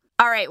out.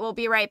 All right, we'll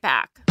be right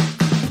back.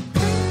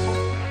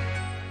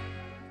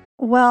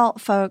 Well,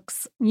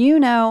 folks, you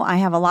know I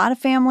have a lot of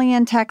family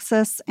in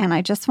Texas, and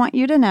I just want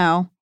you to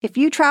know, if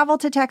you travel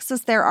to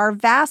Texas, there are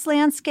vast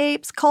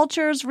landscapes,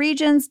 cultures,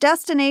 regions,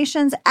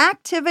 destinations,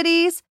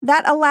 activities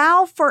that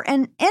allow for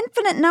an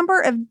infinite number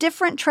of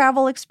different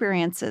travel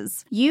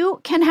experiences.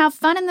 You can have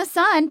fun in the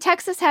sun.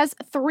 Texas has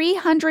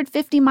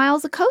 350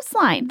 miles of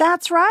coastline.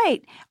 That's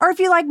right. Or if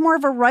you like more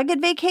of a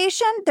rugged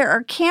vacation, there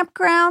are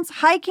campgrounds,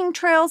 hiking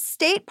trails,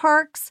 state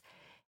parks,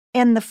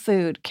 and the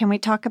food. Can we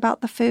talk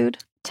about the food?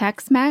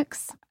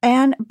 Tex-Mex.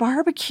 And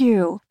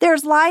barbecue.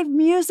 There's live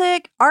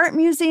music, art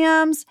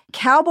museums,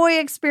 cowboy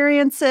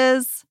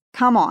experiences.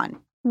 Come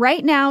on.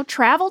 Right now,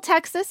 Travel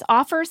Texas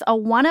offers a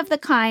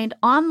one-of-the-kind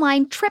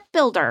online trip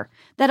builder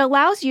that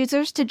allows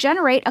users to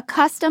generate a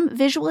custom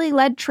visually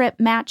led trip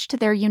matched to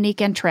their unique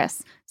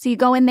interests. So you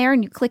go in there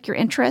and you click your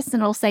interests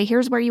and it'll say,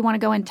 here's where you want to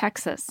go in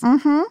Texas.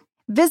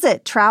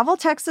 Visit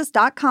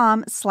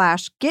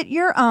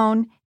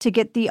traveltexas.com/getyourown to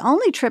get the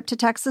only trip to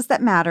Texas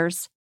that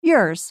matters,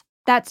 yours.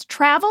 That's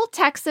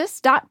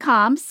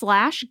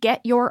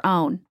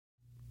traveltexas.com/getyourown.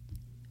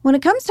 When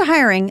it comes to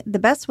hiring, the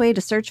best way to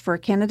search for a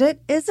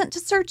candidate isn't to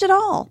search at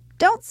all.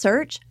 Don't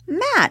search,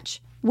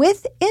 match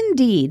with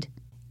Indeed.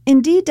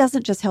 Indeed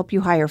doesn't just help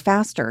you hire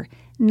faster.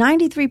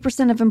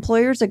 93% of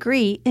employers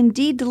agree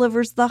Indeed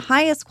delivers the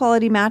highest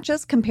quality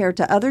matches compared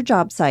to other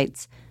job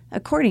sites,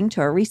 according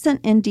to a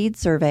recent Indeed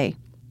survey.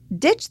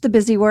 Ditch the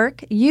busy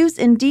work. Use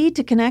Indeed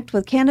to connect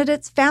with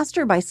candidates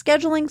faster by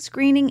scheduling,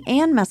 screening,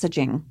 and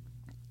messaging.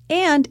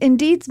 And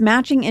Indeed's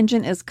matching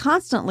engine is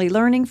constantly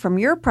learning from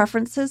your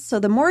preferences, so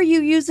the more you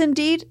use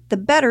Indeed, the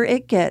better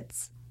it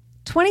gets.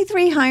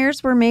 23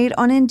 hires were made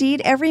on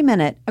Indeed every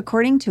minute,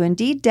 according to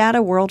Indeed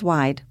data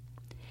worldwide.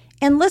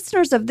 And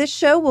listeners of this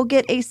show will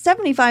get a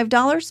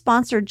 $75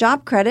 sponsored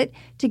job credit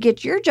to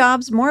get your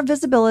jobs more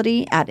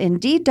visibility at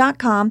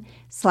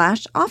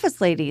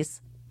Indeed.com/OfficeLadies.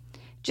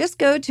 Just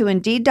go to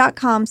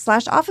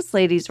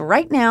Indeed.com/OfficeLadies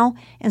right now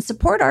and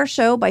support our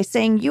show by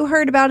saying you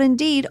heard about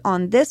Indeed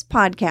on this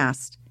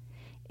podcast.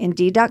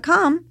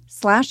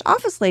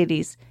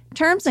 Indeed.com/OfficeLadies.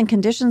 Terms and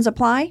conditions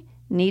apply.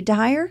 Need to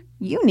hire?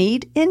 You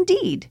need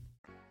Indeed.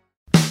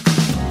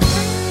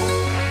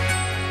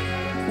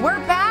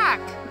 We're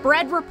back.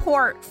 Bread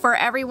report for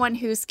everyone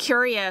who's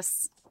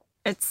curious.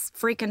 It's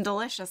freaking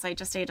delicious. I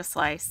just ate a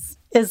slice.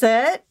 Is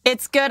it?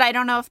 It's good. I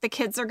don't know if the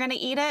kids are going to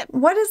eat it.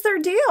 What is their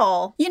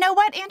deal? You know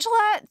what,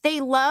 Angela?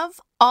 They love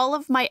all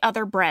of my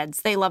other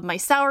breads. They love my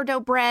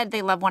sourdough bread.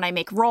 They love when I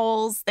make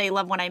rolls. They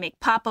love when I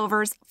make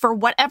popovers. For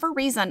whatever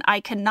reason,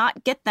 I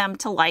cannot get them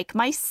to like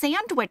my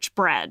sandwich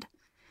bread.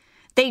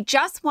 They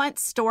just want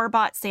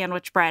store-bought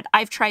sandwich bread.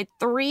 I've tried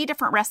 3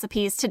 different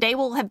recipes. Today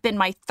will have been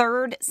my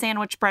 3rd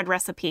sandwich bread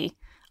recipe.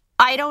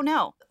 I don't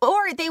know.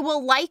 Or they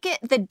will like it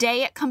the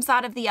day it comes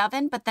out of the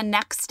oven, but the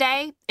next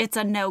day, it's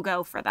a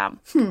no-go for them.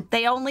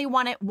 They only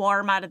want it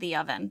warm out of the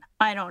oven.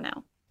 I don't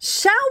know.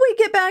 Shall we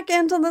get back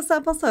into this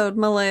episode,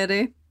 my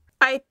lady?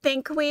 I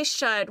think we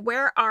should.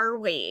 Where are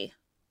we?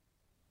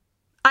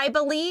 I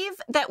believe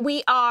that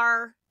we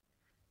are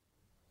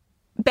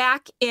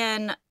back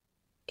in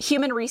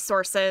Human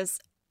Resources.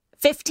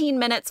 15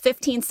 minutes,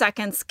 15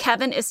 seconds.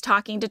 Kevin is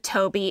talking to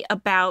Toby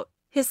about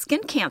his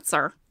skin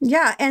cancer.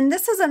 Yeah, and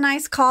this is a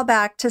nice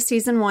callback to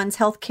season 1's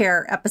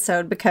healthcare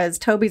episode because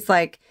Toby's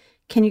like,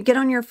 can you get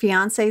on your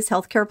fiance's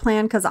healthcare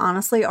plan? Because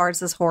honestly,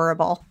 ours is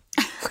horrible.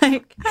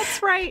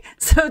 That's right.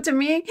 So to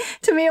me,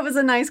 it was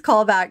a nice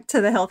callback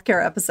to the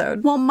healthcare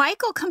episode. Well,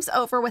 Michael comes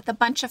over with a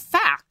bunch of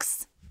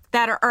facts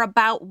that are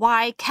about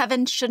why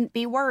Kevin shouldn't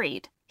be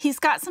worried. He's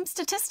got some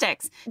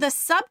statistics. The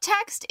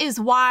subtext is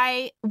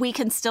why we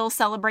can still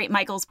celebrate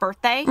Michael's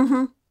birthday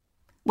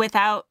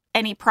without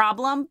any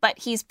problem, but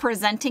he's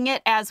presenting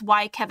it as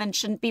why Kevin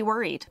shouldn't be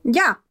worried.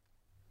 Yeah.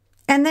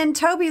 And then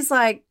Toby's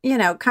like,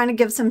 kind of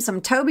gives him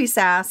some Toby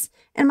sass.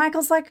 And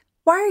Michael's like,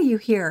 why are you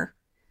here?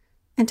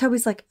 And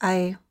Toby's like,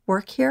 I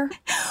work here.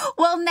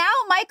 Well, now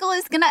Michael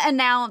is going to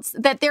announce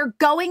that they're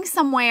going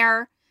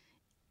somewhere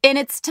and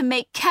it's to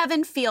make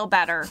Kevin feel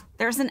better.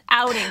 There's an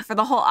outing for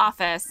the whole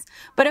office.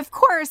 But of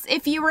course,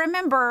 if you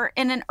remember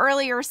in an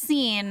earlier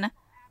scene,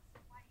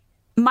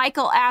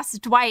 Michael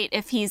asked Dwight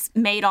if he's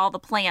made all the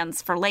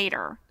plans for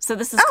later. So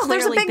this has clearly been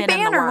in the works. There's a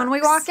big banner when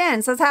we walk in.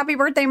 It says, Happy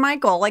Birthday,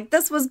 Michael. Like,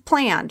 this was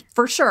planned,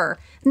 for sure.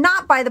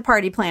 Not by the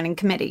party planning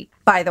committee,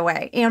 by the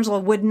way. Angela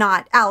would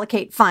not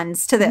allocate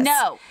funds to this.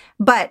 No.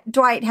 But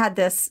Dwight had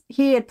this.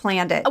 He had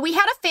planned it. We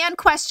had a fan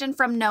question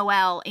from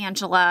Noelle,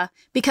 Angela,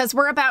 because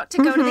we're about to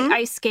go to the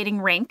ice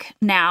skating rink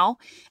now.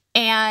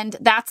 And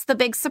that's the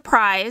big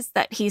surprise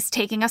that he's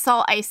taking us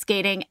all ice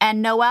skating.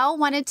 And Noelle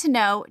wanted to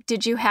know,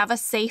 did you have a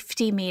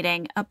safety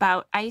meeting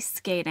about ice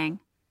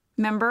skating?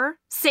 Remember?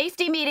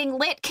 Safety meeting,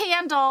 lit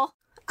candle.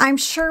 I'm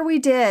sure we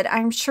did.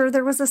 I'm sure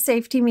there was a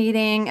safety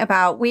meeting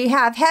about we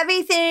have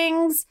heavy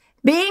things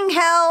being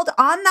held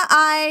on the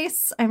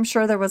ice. I'm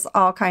sure there was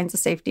all kinds of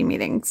safety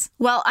meetings.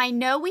 Well, I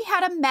know we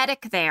had a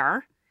medic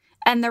there.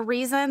 And the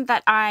reason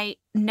that I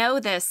know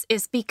this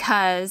is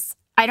because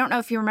I don't know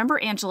if you remember,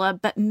 Angela,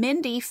 but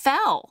Mindy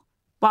fell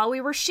while we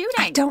were shooting.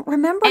 I don't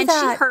remember and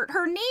that. And she hurt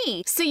her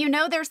knee. So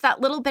there's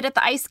that little bit at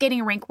the ice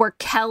skating rink where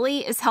Kelly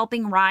is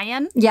helping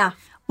Ryan. Yeah.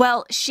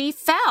 Well, she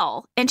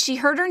fell and she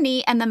hurt her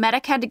knee and the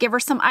medic had to give her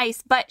some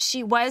ice, but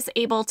she was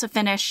able to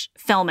finish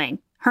filming.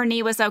 Her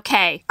knee was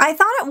okay. I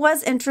thought it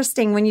was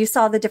interesting when you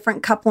saw the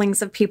different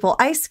couplings of people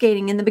ice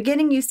skating. In the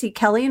beginning, you see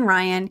Kelly and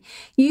Ryan.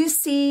 You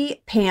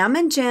see Pam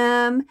and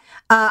Jim.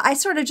 I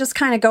sort of just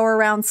kind of go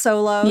around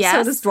solo. Yes.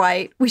 So does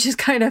Dwight. We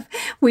just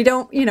we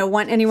don't,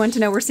 want anyone to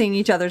know we're seeing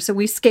each other. So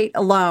we skate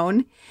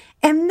alone.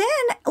 And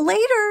then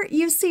later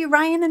you see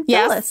Ryan and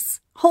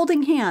Phyllis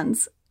holding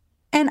hands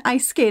and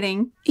ice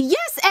skating.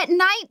 Yes, at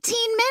 19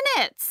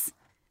 minutes.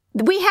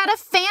 We had a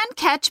fan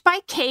catch by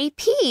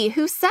KP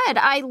who said,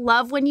 I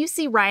love when you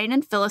see Ryan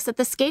and Phyllis at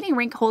the skating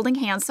rink holding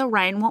hands so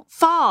Ryan won't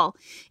fall.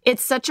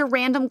 It's such a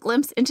random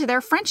glimpse into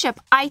their friendship.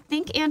 I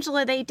think,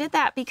 Angela, they did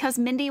that because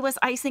Mindy was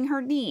icing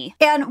her knee.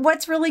 And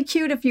what's really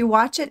cute if you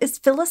watch it is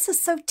Phyllis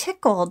is so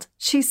tickled.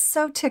 She's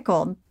so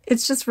tickled.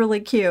 It's just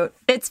really cute.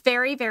 It's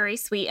very, very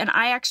sweet. And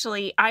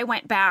I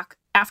went back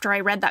after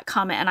I read that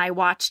comment and I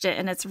watched it,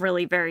 and it's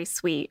really very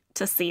sweet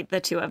to see the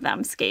two of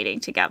them skating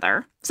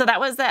together. So that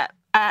was it.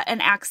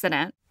 An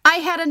accident. I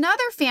had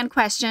another fan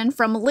question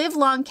from Live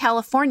Long,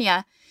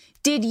 California.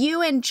 Did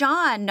you and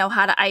John know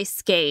how to ice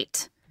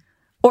skate?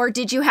 Or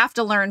did you have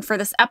to learn for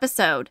this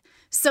episode?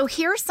 So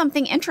here's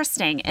something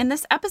interesting. In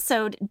this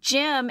episode,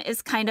 Jim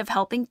is kind of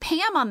helping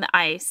Pam on the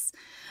ice.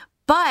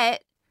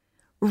 But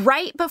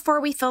right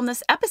before we filmed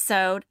this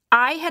episode,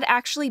 I had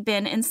actually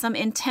been in some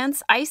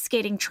intense ice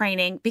skating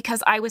training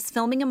because I was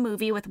filming a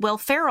movie with Will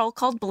Ferrell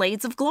called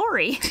Blades of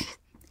Glory.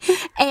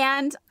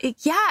 And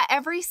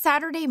every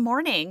Saturday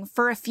morning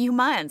for a few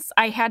months,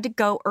 I had to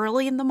go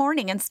early in the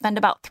morning and spend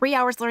about 3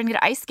 hours learning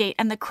to ice skate.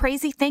 And the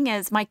crazy thing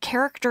is my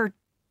character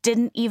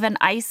didn't even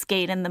ice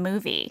skate in the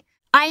movie.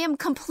 I am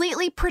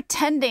completely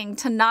pretending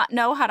to not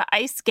know how to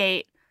ice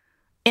skate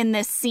in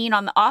this scene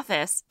on The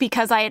Office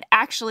because I had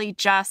actually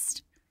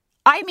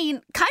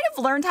kind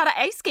of learned how to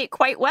ice skate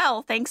quite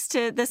well thanks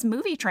to this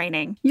movie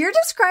training. You're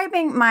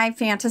describing my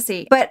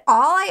fantasy, but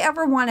all I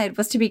ever wanted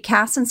was to be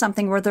cast in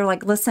something where they're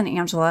like, listen,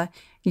 Angela,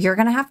 you're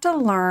going to have to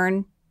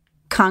learn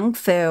Kung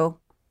Fu.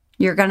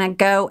 You're going to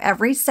go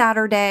every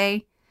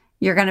Saturday.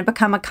 You're going to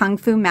become a Kung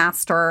Fu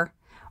master.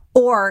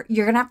 Or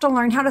you're going to have to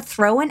learn how to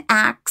throw an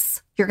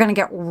axe. You're going to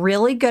get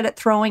really good at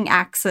throwing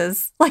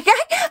axes. Like,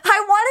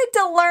 I wanted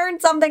to learn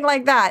something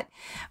like that.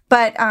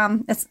 But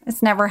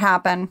it's never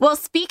happened. Well,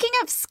 speaking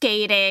of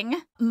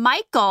skating,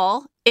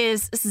 Michael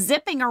is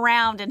zipping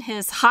around in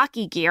his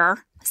hockey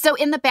gear. So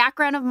in the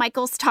background of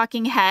Michael's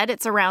talking head,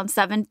 it's around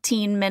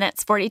 17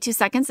 minutes, 42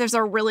 seconds. There's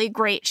a really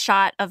great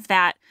shot of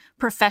that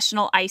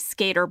professional ice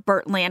skater,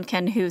 Burt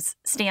Lankin, who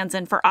stands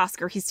in for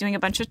Oscar. He's doing a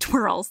bunch of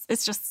twirls.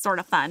 It's just sort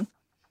of fun.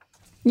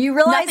 You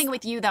realize nothing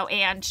with you, though,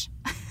 Ange.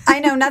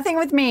 I know, nothing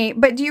with me.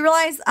 But do you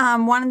realize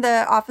one of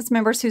the Office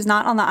members who's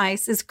not on the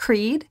ice is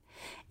Creed?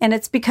 And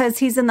it's because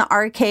he's in the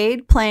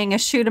arcade playing a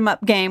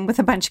shoot-'em-up game with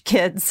a bunch of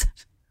kids.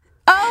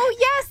 Oh,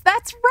 yes,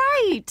 that's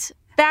right.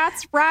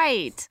 That's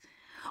right.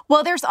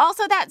 Well, there's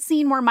also that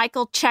scene where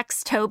Michael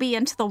checks Toby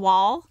into the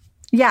wall.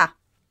 Yeah.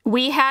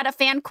 We had a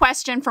fan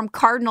question from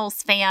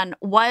Cardinals fan.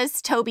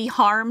 Was Toby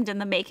harmed in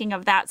the making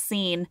of that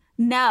scene?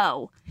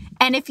 No.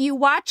 And if you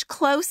watch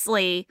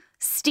closely,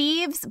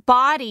 Steve's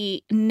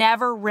body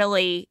never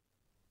really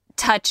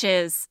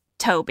touches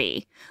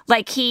Toby.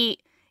 Like he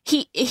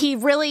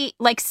really,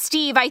 like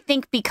Steve, I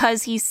think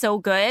because he's so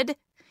good,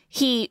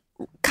 he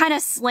kind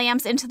of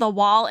slams into the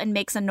wall and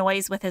makes a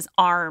noise with his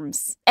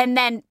arms. And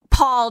then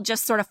Paul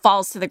just sort of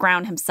falls to the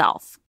ground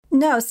himself.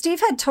 No,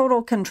 Steve had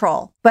total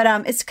control, but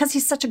it's because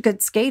he's such a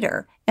good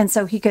skater. And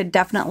so he could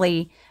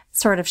definitely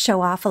sort of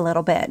show off a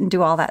little bit and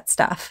do all that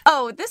stuff.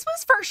 Oh, this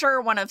was for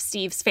sure one of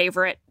Steve's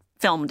favorite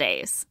film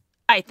days,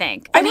 I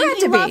think. It had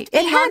to be.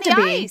 It had to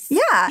be.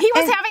 Yeah. He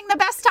was having the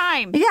best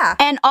time. Yeah.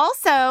 And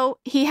also,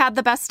 he had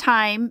the best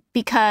time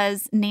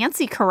because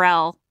Nancy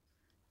Carell,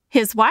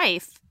 his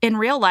wife, in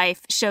real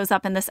life, shows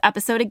up in this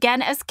episode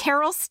again as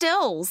Carol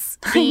Stills,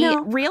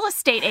 the real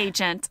estate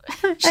agent.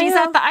 She's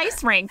at the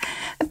ice rink.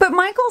 But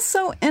Michael's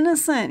so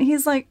innocent.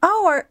 He's like,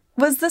 oh,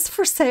 was this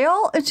for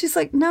sale? And she's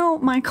like, no,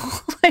 Michael,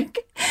 like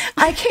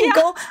I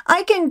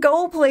can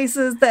go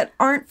places that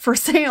aren't for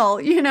sale,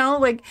 you know,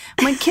 like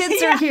my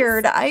kids are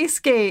here to ice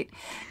skate.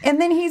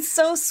 And then he's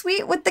so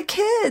sweet with the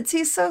kids.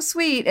 He's so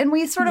sweet. And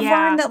we sort of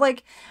learned that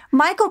like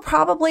Michael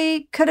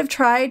probably could have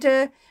tried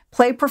to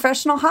play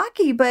professional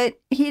hockey, but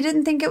he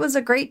didn't think it was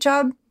a great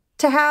job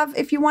to have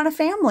if you want a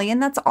family,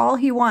 and that's all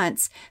he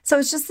wants. So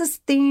it's just this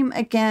theme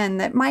again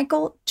that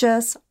Michael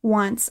just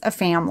wants a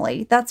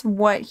family. That's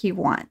what he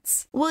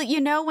wants. Well, you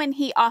know, when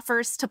he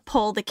offers to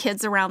pull the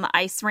kids around the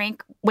ice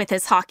rink with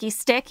his hockey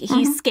stick,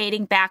 he's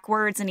skating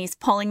backwards and he's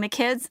pulling the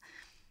kids.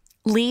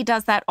 Lee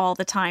does that all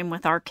the time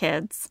with our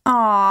kids.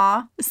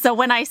 Aw. So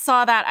when I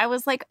saw that, I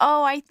was like,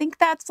 oh, I think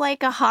that's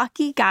like a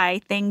hockey guy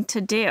thing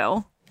to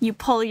do. You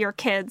pull your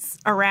kids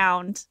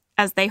around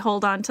as they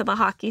hold on to the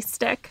hockey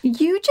stick.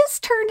 You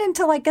just turned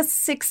into like a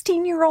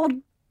 16-year-old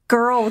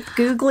girl with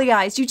googly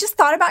eyes. You just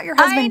thought about your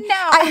husband. I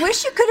know. I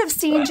wish you could have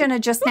seen Jenna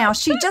just now.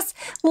 She just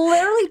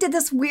literally did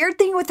this weird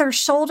thing with her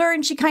shoulder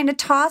and she kind of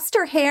tossed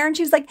her hair and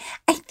she was like,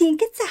 I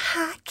think it's a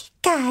hockey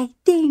guy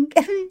thing.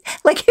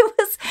 Like it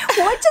was,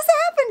 what just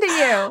happened to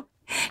you?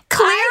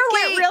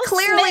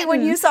 Clearly,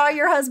 when you saw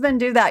your husband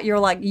do that, you're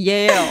like,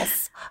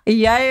 yes,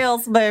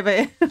 yes,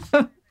 baby.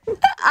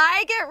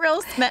 I get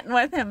real smitten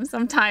with him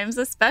sometimes,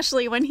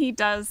 especially when he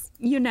does,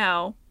 you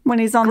know, when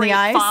he's on the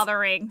ice.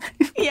 Fathering.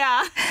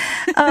 Yeah.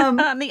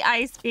 On the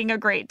ice, being a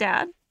great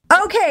dad.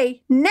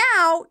 Okay,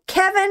 now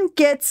Kevin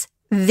gets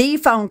the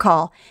phone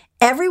call.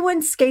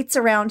 Everyone skates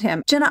around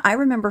him. Jenna, I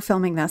remember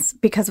filming this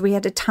because we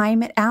had to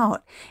time it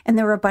out. And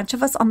there were a bunch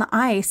of us on the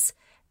ice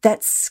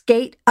that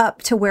skate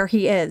up to where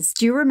he is.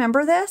 Do you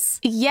remember this?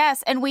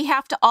 Yes, and we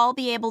have to all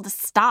be able to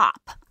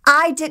stop.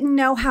 I didn't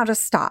know how to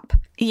stop.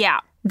 Yeah.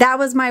 That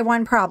was my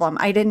one problem.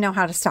 I didn't know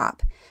how to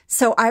stop.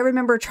 So I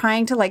remember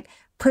trying to like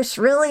push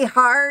really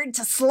hard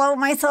to slow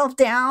myself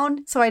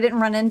down so I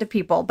didn't run into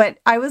people. But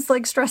I was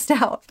like stressed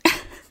out.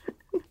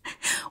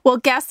 Well,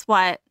 guess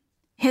what?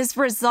 His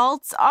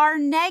results are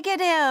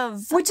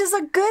negative. Which is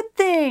a good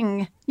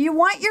thing. You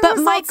want your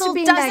results to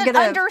be negative. But Michael doesn't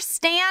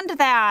understand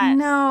that.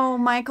 No,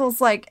 Michael's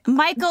like,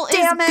 Michael is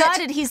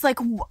gutted. He's like,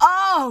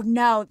 oh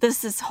no,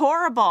 this is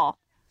horrible.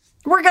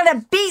 We're going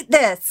to beat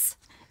this.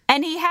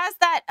 And he has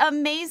that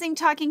amazing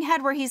talking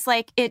head where he's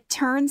like, it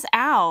turns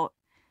out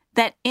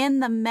that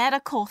in the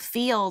medical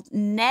field,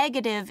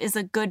 negative is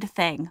a good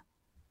thing.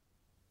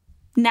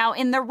 Now,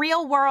 in the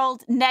real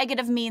world,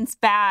 negative means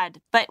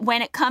bad. But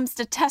when it comes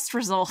to test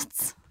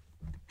results,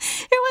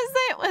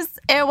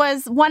 it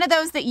was one of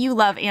those that you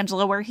love,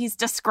 Angela, where he's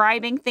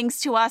describing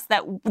things to us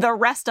that the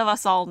rest of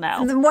us all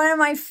know. One of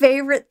my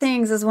favorite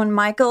things is when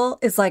Michael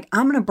is like,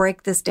 I'm going to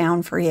break this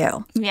down for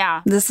you.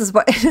 Yeah. This is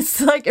what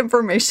it's like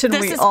information we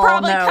all know. This is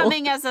probably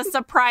coming as a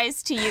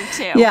surprise to you,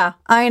 too. Yeah,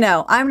 I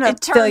know. I'm going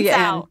to fill you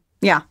in.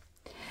 Yeah.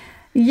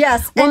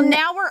 Yes. Well, and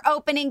now we're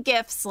opening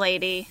gifts,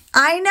 lady.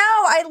 I know.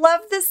 I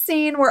love this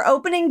scene. We're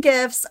opening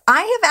gifts.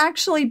 I have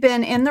actually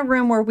been in the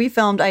room where we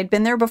filmed. I'd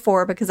been there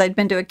before because I'd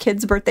been to a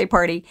kid's birthday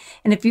party.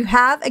 And if you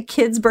have a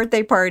kid's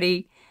birthday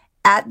party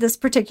at this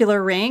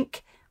particular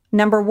rink,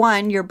 number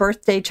one, your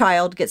birthday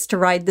child gets to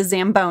ride the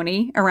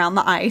Zamboni around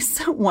the ice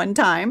one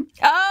time.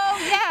 Oh,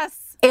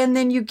 yes. And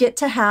then you get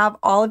to have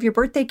all of your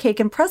birthday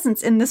cake and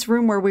presents in this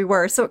room where we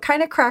were. So it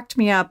kind of cracked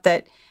me up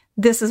that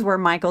this is where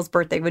Michael's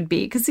birthday would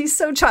be because he's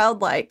so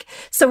childlike.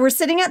 So we're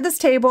sitting at this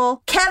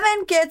table.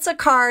 Kevin gets a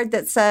card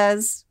that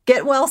says,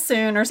 "Get well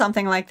soon," or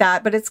something like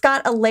that. But it's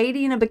got a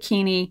lady in a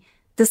bikini.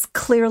 This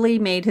clearly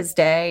made his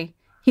day.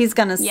 He's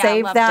going to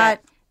save that.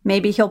 It.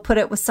 Maybe he'll put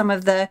it with some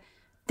of the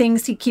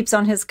things he keeps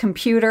on his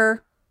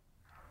computer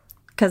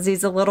because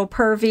he's a little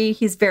pervy.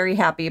 He's very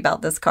happy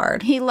about this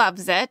card. He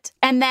loves it.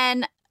 And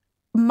then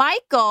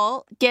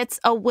Michael gets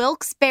a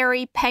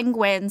Wilkes-Barre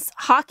Penguins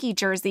hockey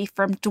jersey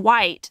from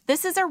Dwight.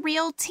 This is a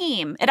real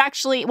team. It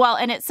actually,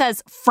 and it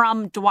says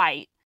from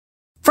Dwight.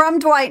 From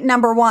Dwight,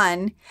 number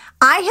one.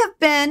 I have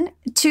been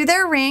to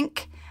their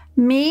rink,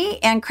 me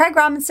and Craig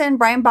Robinson,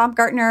 Brian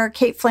Baumgartner,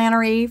 Kate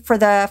Flannery, for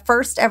the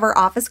first ever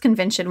office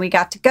convention. We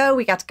got to go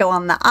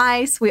on the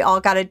ice. We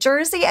all got a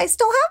jersey. I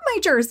still have my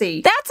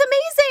jersey. That's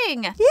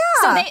amazing.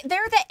 Yeah. So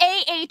they're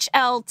the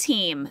AHL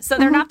team. So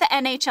they're not the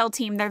NHL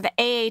team. They're the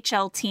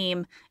AHL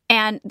team.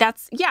 And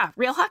that's,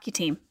 real hockey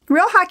team.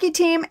 Real hockey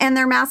team. And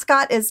their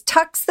mascot is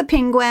Tux the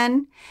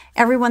Penguin.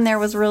 Everyone there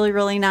was really,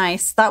 really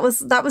nice. That was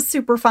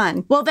super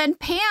fun. Well, then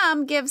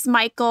Pam gives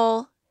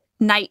Michael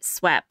Night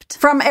Swept.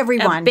 From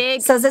everyone.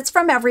 Says it's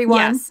from everyone.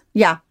 Yes.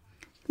 Yeah.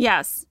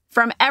 Yes.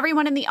 From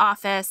everyone in the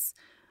office.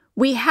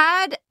 We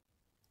had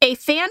a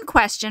fan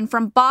question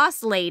from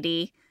Boss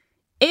Lady.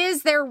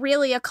 Is there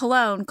really a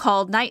cologne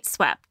called Night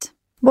Swept?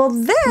 Well,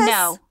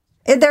 No.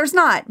 There's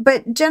not.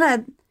 But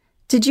Jenna,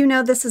 did you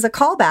know this is a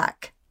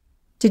callback?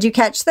 Did you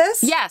catch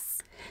this? Yes.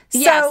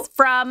 Yes.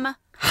 From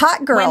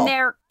Hot Girl. When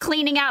they're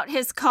cleaning out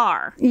his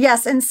car.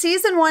 Yes. In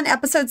season 1,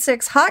 episode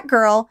 6, Hot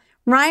Girl,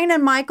 Ryan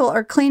and Michael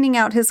are cleaning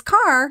out his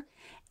car,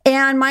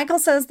 and Michael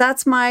says,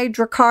 "That's my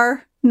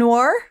Drakkar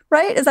Noir,"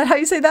 right? Is that how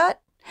you say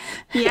that?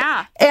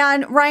 Yeah.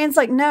 And Ryan's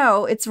like,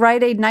 "No, it's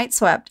Rite Aid Night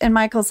Swept." And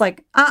Michael's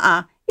like,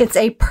 it's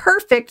a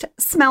perfect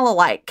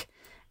smell-alike.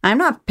 I'm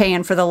not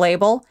paying for the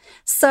label.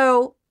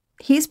 So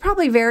he's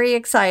probably very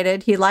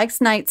excited. He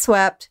likes Night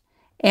Swept,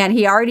 and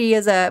he already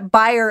is a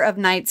buyer of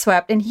Night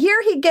Swept. And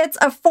here he gets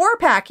a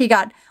 4-pack. He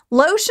got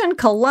lotion,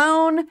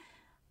 cologne,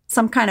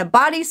 some kind of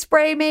body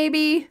spray,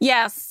 maybe.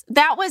 Yes,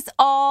 that was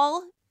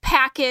all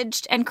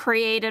packaged and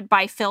created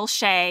by Phil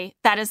Shea.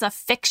 That is a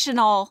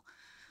fictional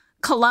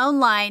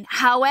cologne line.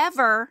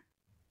 However,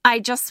 I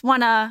just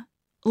want to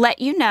let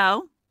you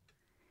know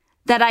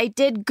that I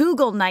did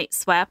Google Night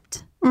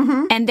Swept,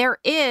 and there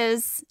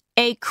is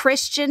a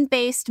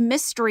Christian-based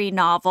mystery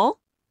novel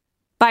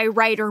by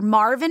writer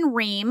Marvin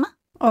Ream.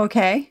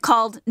 Okay.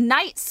 Called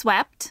Night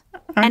Swept,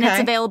 and it's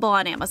available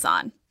on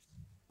Amazon.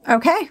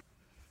 Okay.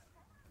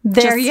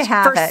 There you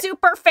have for it. For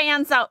super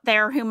fans out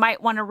there who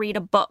might want to read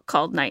a book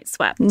called Night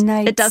Swept.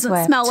 It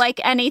doesn't smell like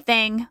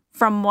anything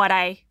from what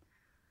I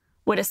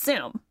would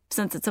assume,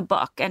 since it's a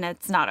book and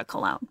it's not a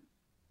cologne.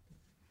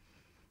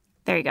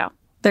 There you go.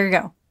 There you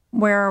go.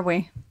 Where are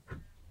we?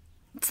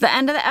 It's the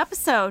end of the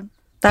episode.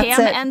 That's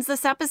Pam it. ends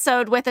this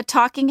episode with a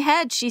talking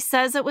head. She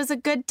says it was a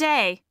good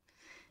day,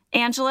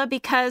 Angela,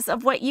 because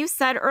of what you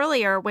said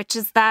earlier, which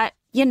is that,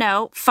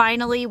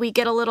 finally we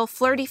get a little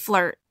flirty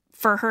flirt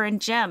for her and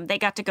Jim. They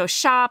got to go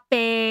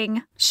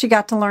shopping. She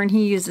got to learn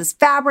he uses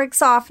fabric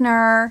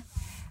softener.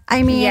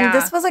 I mean,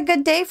 This was a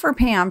good day for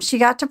Pam. She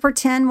got to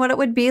pretend what it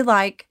would be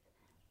like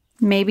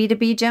maybe to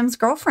be Jim's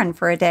girlfriend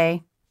for a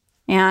day.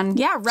 And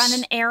run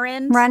an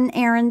errand. Run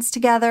errands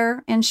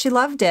together. And she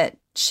loved it.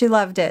 She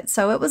loved it.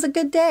 So it was a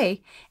good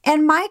day.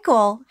 And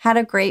Michael had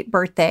a great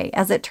birthday.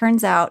 As it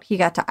turns out, he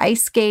got to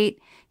ice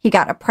skate. He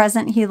got a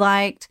present he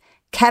liked.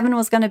 Kevin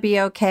was going to be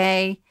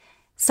okay.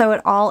 So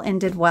it all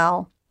ended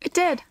well. It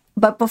did.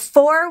 But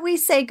before we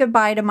say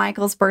goodbye to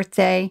Michael's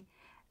birthday,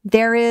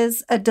 there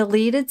is a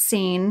deleted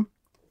scene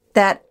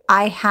that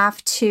I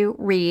have to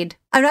read.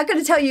 I'm not going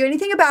to tell you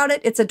anything about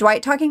it. It's a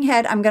Dwight talking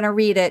head. I'm going to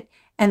read it,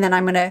 and then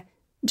I'm going to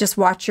just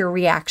watch your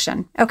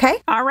reaction.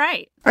 Okay? All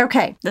right.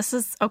 Okay. This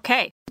is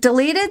okay.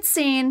 Deleted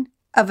scene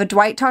of a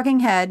Dwight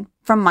talking head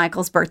from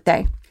Michael's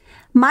birthday.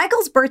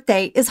 Michael's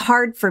birthday is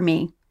hard for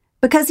me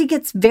because he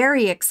gets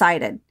very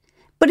excited,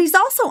 but he's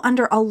also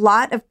under a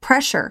lot of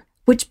pressure,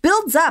 which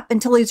builds up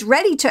until he's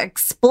ready to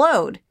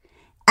explode.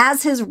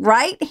 As his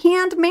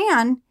right-hand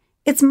man,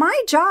 it's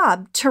my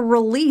job to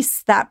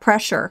release that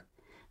pressure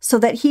so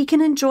that he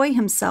can enjoy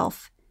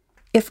himself,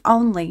 if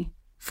only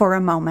for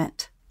a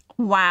moment.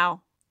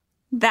 Wow.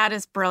 That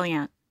is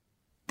brilliant.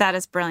 That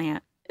is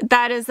brilliant.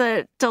 That is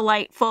a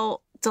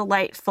delightful,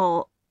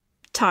 delightful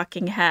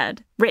talking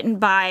head written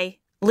by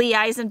Lee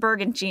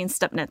Eisenberg and Gene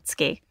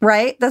Stupnitsky.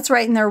 Right? That's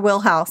right in their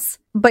wheelhouse.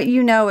 But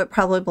it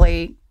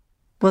probably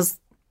was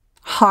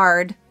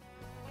hard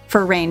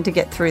for Rain to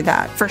get through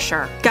that. For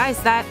sure.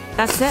 Guys,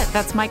 that's it.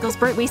 That's Michael's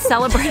birthday. We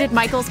celebrated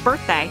Michael's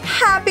birthday.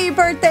 Happy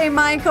birthday,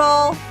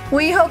 Michael.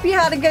 We hope you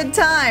had a good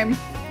time.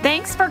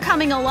 Thanks for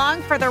coming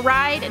along for the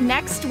ride.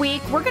 Next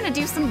week, we're going to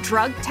do some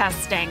drug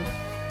testing.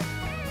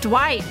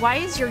 Dwight, why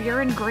is your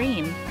urine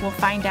green? We'll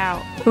find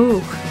out.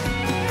 Ooh.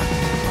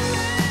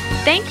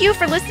 Thank you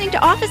for listening to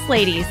Office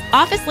Ladies.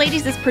 Office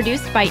Ladies is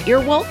produced by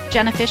Earwolf,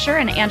 Jenna Fisher,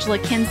 and Angela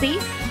Kinsey.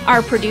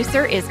 Our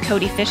producer is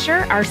Cody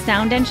Fisher. Our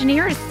sound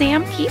engineer is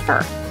Sam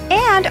Kiefer.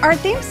 And our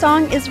theme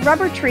song is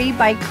Rubber Tree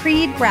by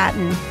Creed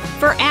Bratton.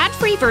 For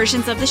ad-free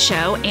versions of the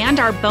show and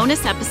our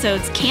bonus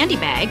episodes candy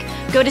bag,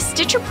 go to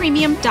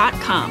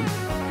StitcherPremium.com.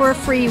 For a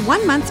free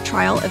 1-month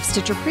trial of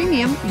Stitcher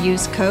Premium,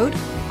 use code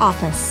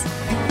OFFICE.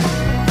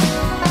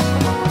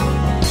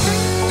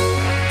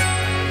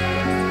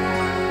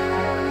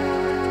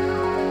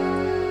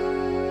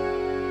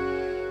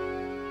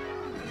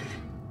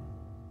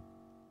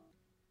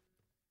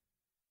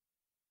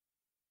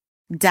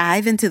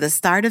 Dive into the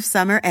start of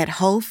summer at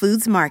Whole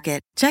Foods Market.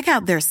 Check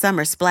out their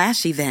Summer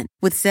Splash event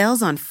with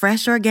sales on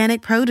fresh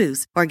organic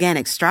produce,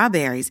 organic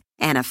strawberries,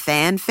 and a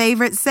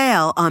fan-favorite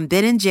sale on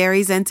Ben &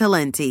 Jerry's and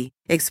Talenti.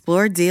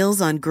 Explore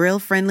deals on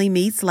grill-friendly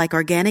meats like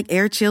organic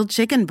air-chilled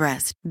chicken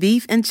breast,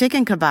 beef and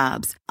chicken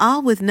kebabs,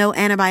 all with no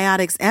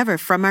antibiotics ever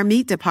from our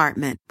meat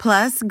department.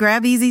 Plus,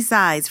 grab easy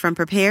sides from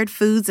prepared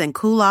foods and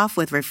cool off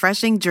with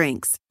refreshing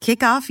drinks.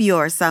 Kick off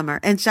your summer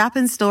and shop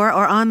in store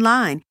or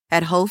online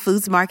at Whole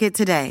Foods Market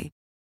today.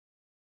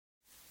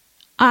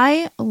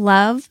 I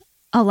love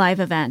a live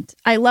event.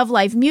 I love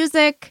live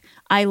music.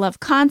 I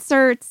love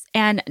concerts.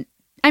 And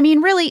I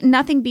mean, really,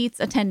 nothing beats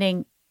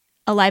attending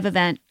a live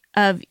event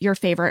of your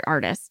favorite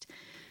artist.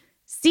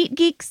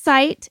 SeatGeek's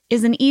site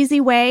is an easy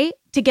way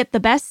to get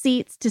the best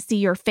seats to see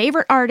your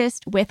favorite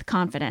artist with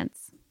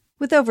confidence.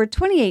 With over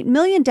 28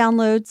 million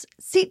downloads,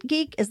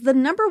 SeatGeek is the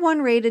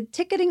 #1 rated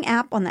ticketing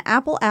app on the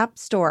Apple App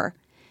Store.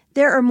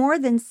 There are more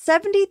than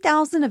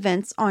 70,000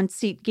 events on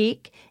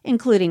SeatGeek,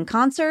 including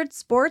concerts,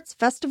 sports,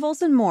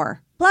 festivals, and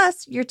more.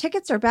 Plus, your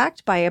tickets are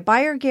backed by a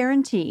buyer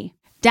guarantee.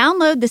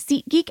 Download the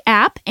SeatGeek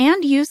app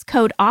and use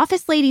code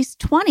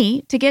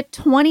OfficeLadies20 to get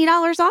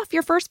 $20 off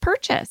your first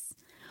purchase.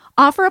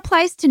 Offer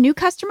applies to new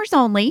customers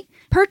only.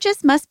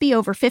 Purchase must be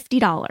over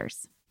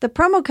 $50. The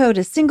promo code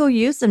is single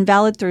use and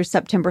valid through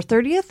September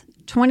 30th,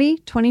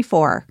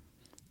 2024.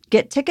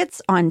 Get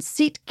tickets on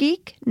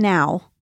SeatGeek now.